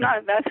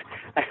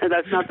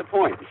not the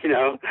point,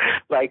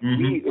 Like,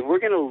 if we're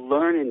going to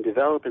learn and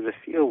develop as a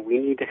field, we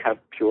need to have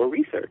pure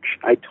research.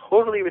 I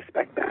totally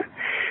respect that.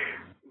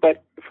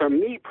 But for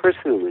me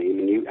personally,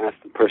 when you ask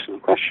the personal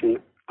question,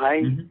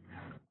 I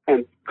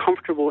am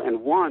comfortable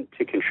and want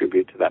to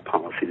contribute to that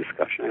policy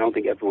discussion. I don't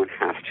think everyone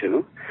has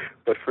to,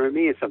 but for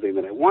me, it's something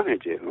that I want to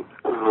do.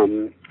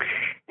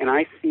 And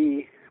I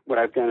see what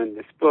I've done in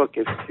this book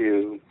is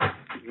to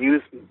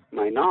use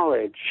my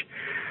knowledge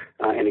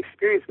and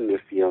experience in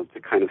this field to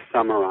kind of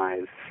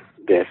summarize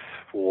this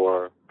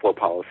for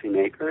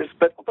policymakers,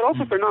 but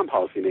also for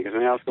non-policymakers.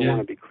 And I also want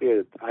to be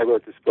clear that I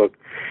wrote this book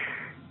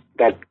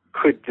that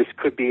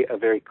could be a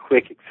very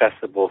quick,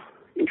 accessible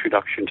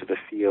introduction to the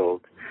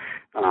field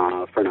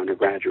for an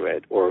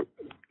undergraduate or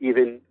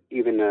even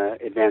an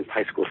advanced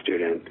high school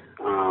student.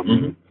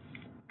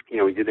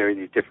 There are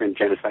these different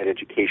genocide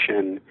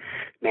education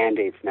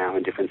mandates now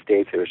in different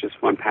states. There was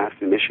just one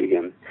passed in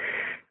Michigan.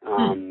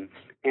 And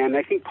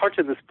I think parts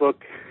of this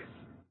book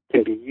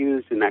can be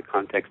used in that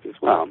context as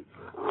well.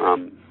 I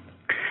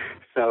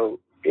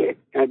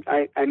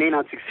may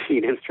not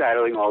succeed in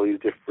straddling all these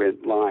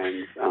different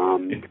lines,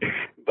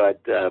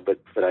 but I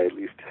at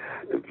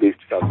least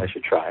felt I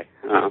should try.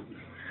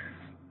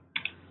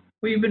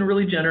 Well, you've been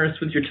really generous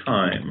with your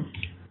time.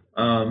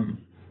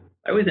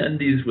 I always end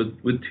these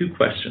with two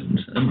questions,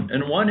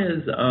 and one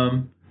is,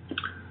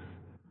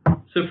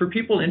 so for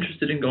people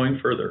interested in going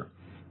further,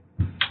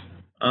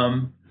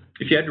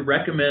 if you had to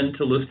recommend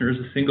to listeners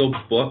a single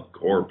book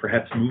or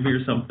perhaps movie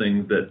or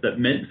something that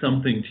meant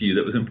something to you,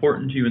 that was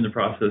important to you in the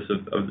process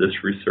of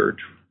this research,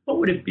 what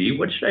would it be?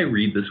 What should I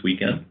read this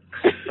weekend?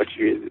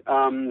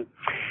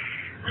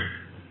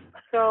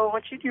 So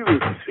what should you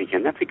read this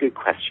weekend? That's a good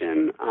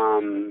question.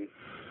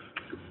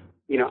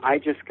 I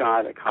just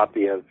got a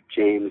copy of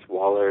James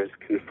Waller's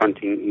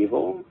Confronting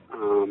Evil,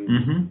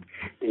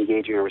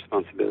 Engaging Our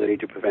Responsibility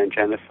to Prevent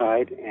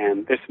Genocide,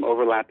 and there's some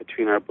overlap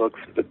between our books,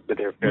 but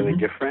they're fairly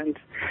different,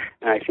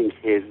 and I think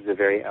his is a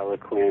very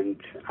eloquent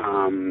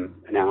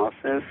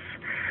analysis.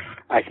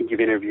 I think you've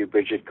interviewed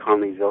Bridget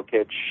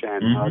Conley-Zilkich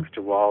and Alex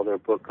DeWall, their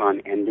book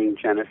on ending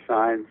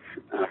genocides,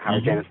 how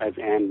genocides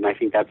end, and I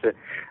think that's a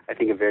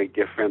very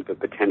different but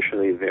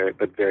potentially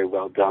very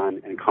well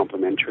done and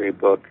complementary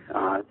book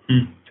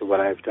to what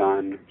I've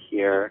done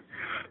here.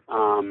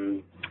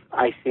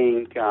 I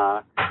think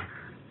so.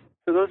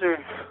 Those are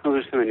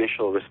some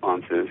initial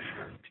responses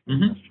to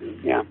the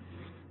question. Yeah.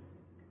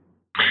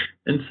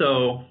 And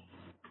so,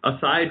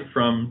 aside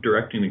from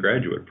directing the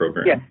graduate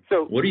program,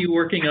 so what are you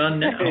working on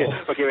now?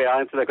 Okay, wait,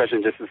 I'll answer that question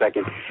in just a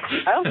second.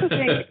 I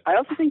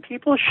also think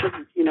people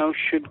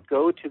should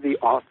go to the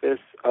office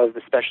of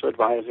the Special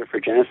Advisor for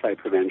Genocide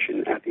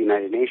Prevention at the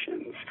United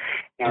Nations,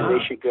 and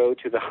they should go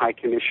to the High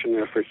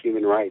Commissioner for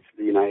Human Rights of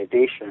the United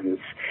Nations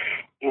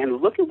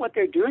and look at what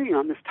they're doing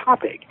on this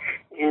topic.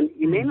 And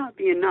it may not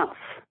be enough,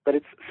 but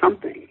it's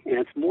something, and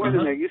it's more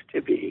than there used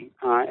to be.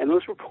 And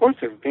those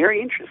reports are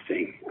very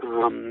interesting.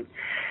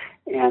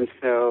 And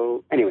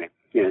so, anyway,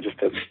 just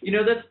to...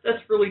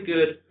 that's really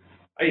good.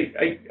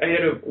 I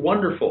had a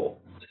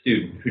wonderful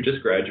student who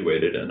just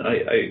graduated, and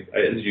I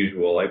as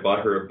usual, I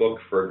bought her a book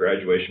for a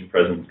graduation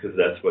present because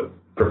that's what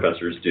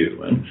professors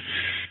do. And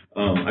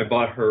I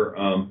bought her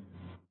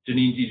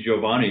Janine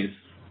DiGiovanni's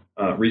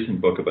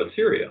recent book about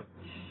Syria.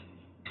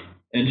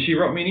 And she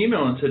wrote me an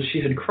email and said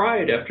she had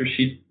cried after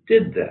she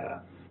did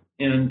that.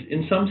 And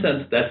in some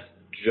sense, that's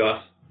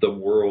just the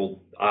world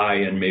I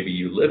and maybe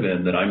you live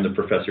in, that I'm the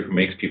professor who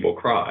makes people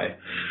cry.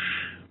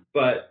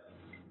 But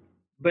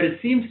it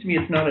seems to me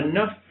it's not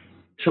enough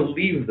to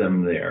leave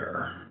them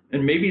there.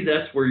 And maybe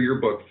that's where your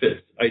book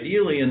fits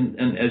ideally. And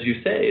as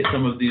you say,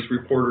 some of these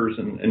reporters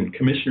and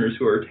commissioners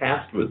who are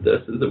tasked with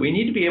this, is that we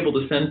need to be able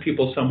to send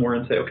people somewhere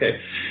and say, okay,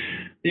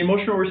 the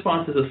emotional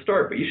response is a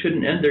start, but you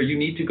shouldn't end there. You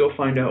need to go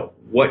find out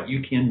what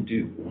you can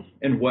do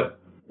and what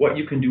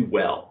you can do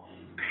well.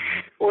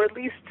 Or at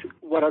least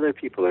what other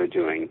people are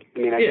doing. I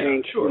mean, I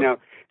think, sure.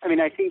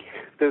 I think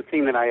the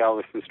thing that I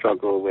always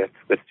struggle with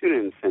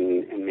students,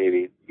 and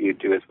maybe you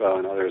do as well,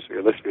 and others or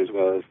your listeners as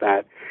well, is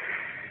that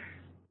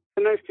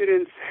sometimes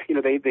students,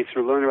 they sort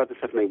of learn about this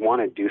stuff and they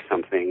want to do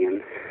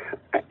something,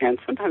 and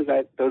sometimes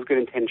those good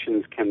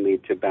intentions can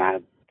lead to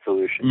bad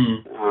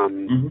solutions.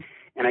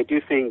 And I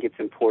do think it's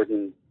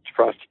important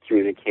for us to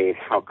communicate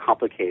how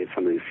complicated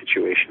some of these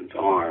situations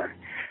are,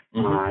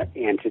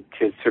 and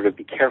to sort of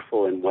be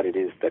careful in what it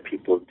is that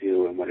people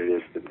do and what it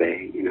is that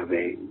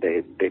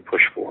they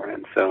push for.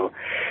 And so,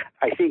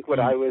 I think what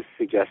I was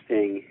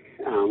suggesting,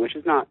 which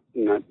is not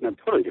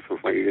totally different from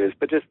what you do,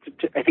 but just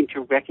I think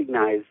to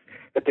recognize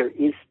that there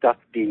is stuff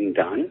being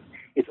done.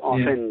 It's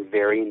often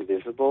very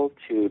invisible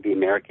to the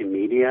American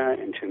media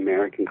and to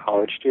American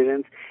college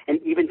students, and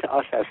even to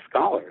us as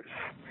scholars.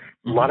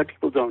 A lot of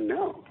people don't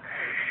know.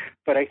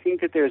 But I think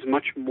that there's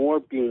much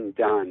more being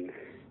done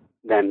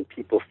than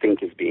people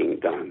think is being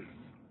done.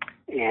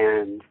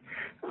 And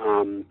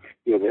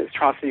the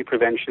Atrocity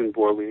Prevention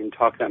Board, we didn't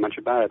talk that much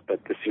about it, but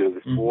this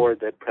board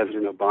that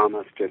President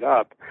Obama stood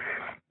up,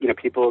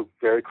 people are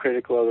very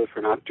critical of it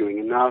for not doing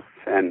enough,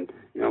 and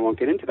I won't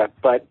get into that,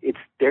 but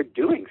they're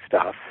doing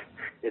stuff.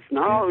 It's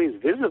not always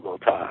visible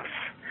to us,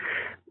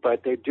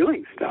 but they're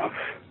doing stuff.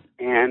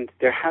 And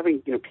they're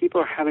having,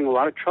 people are having a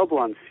lot of trouble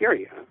on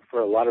Syria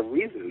for a lot of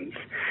reasons,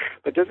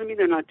 but doesn't mean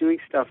they're not doing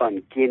stuff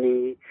on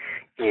Guinea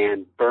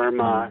and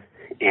Burma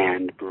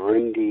and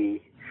Burundi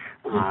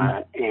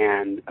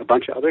and a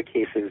bunch of other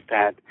cases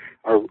that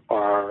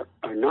are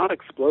not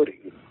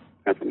exploding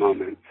at the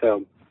moment.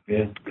 So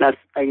that's,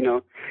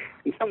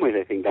 in some ways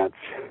I think that's,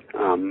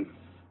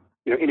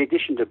 in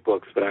addition to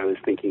books, what I was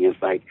thinking is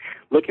like,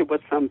 look at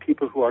what some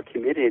people who are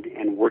committed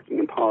and working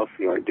in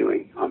policy are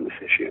doing on this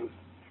issue.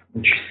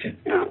 Interesting.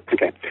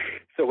 Okay.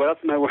 So what else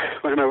am I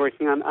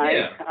working on?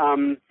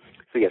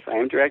 So yes, I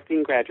am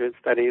directing graduate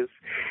studies,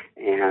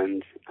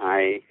 and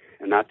I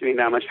am not doing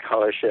that much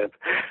scholarship.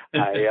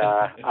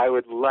 I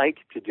would like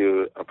to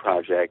do a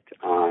project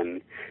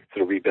on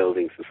sort of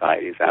rebuilding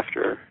societies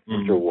after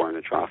war and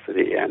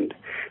atrocity, and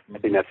I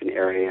think that's an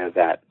area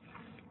that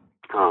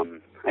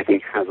I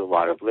think has a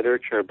lot of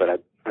literature,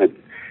 but I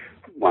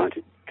wanted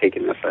to take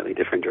it in a slightly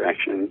different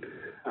direction.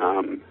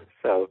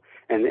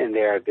 And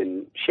there I've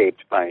been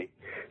shaped by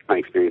my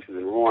experiences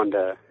in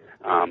Rwanda,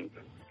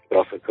 but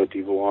also Cote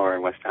d'Ivoire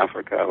and West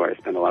Africa, where I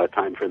spent a lot of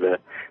time for the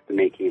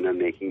Making and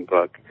Unmaking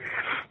book,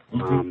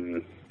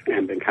 and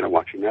been kind of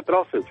watching that. But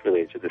also it's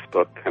related to this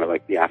book, kind of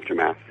like the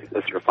aftermath,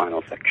 the sort of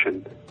final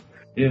section.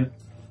 Yeah.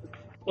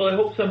 Well, I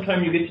hope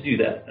sometime you get to do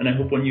that, and I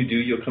hope when you do,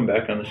 you'll come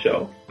back on the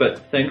show.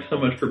 But thanks so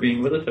much for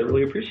being with us. I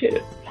really appreciate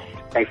it.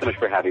 Thanks so much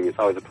for having me. It's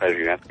always a pleasure.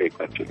 You ask great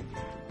questions.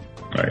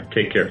 All right.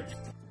 Take care.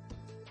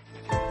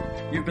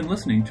 You've been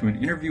listening to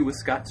an interview with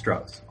Scott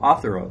Straus,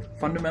 author of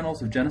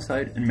Fundamentals of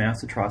Genocide and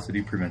Mass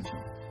Atrocity Prevention.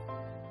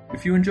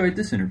 If you enjoyed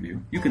this interview,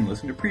 you can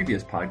listen to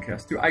previous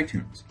podcasts through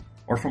iTunes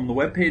or from the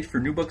webpage for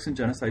New Books in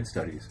Genocide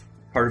Studies,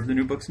 part of the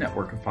New Books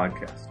Network of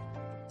podcasts.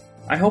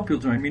 I hope you'll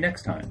join me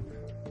next time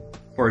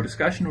for a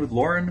discussion with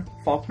Lauren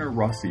Faulkner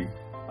Rossi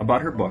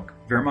about her book,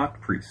 Wehrmacht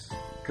Priests,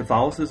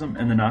 Catholicism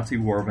and the Nazi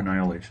War of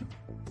Annihilation.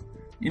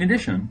 In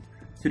addition,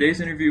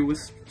 today's interview with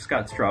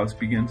Scott Straus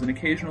begins an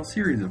occasional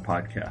series of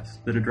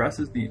podcasts that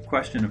addresses the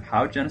question of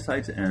how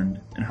genocides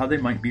end and how they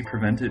might be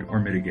prevented or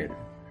mitigated.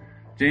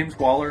 James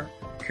Waller,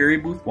 Carrie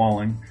Booth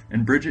Walling,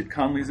 and Bridget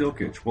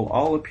Conley-Zilkich will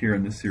all appear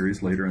in this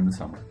series later in the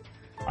summer.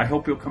 I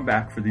hope you'll come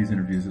back for these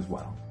interviews as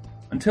well.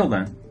 Until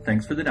then,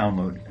 thanks for the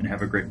download and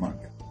have a great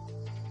month.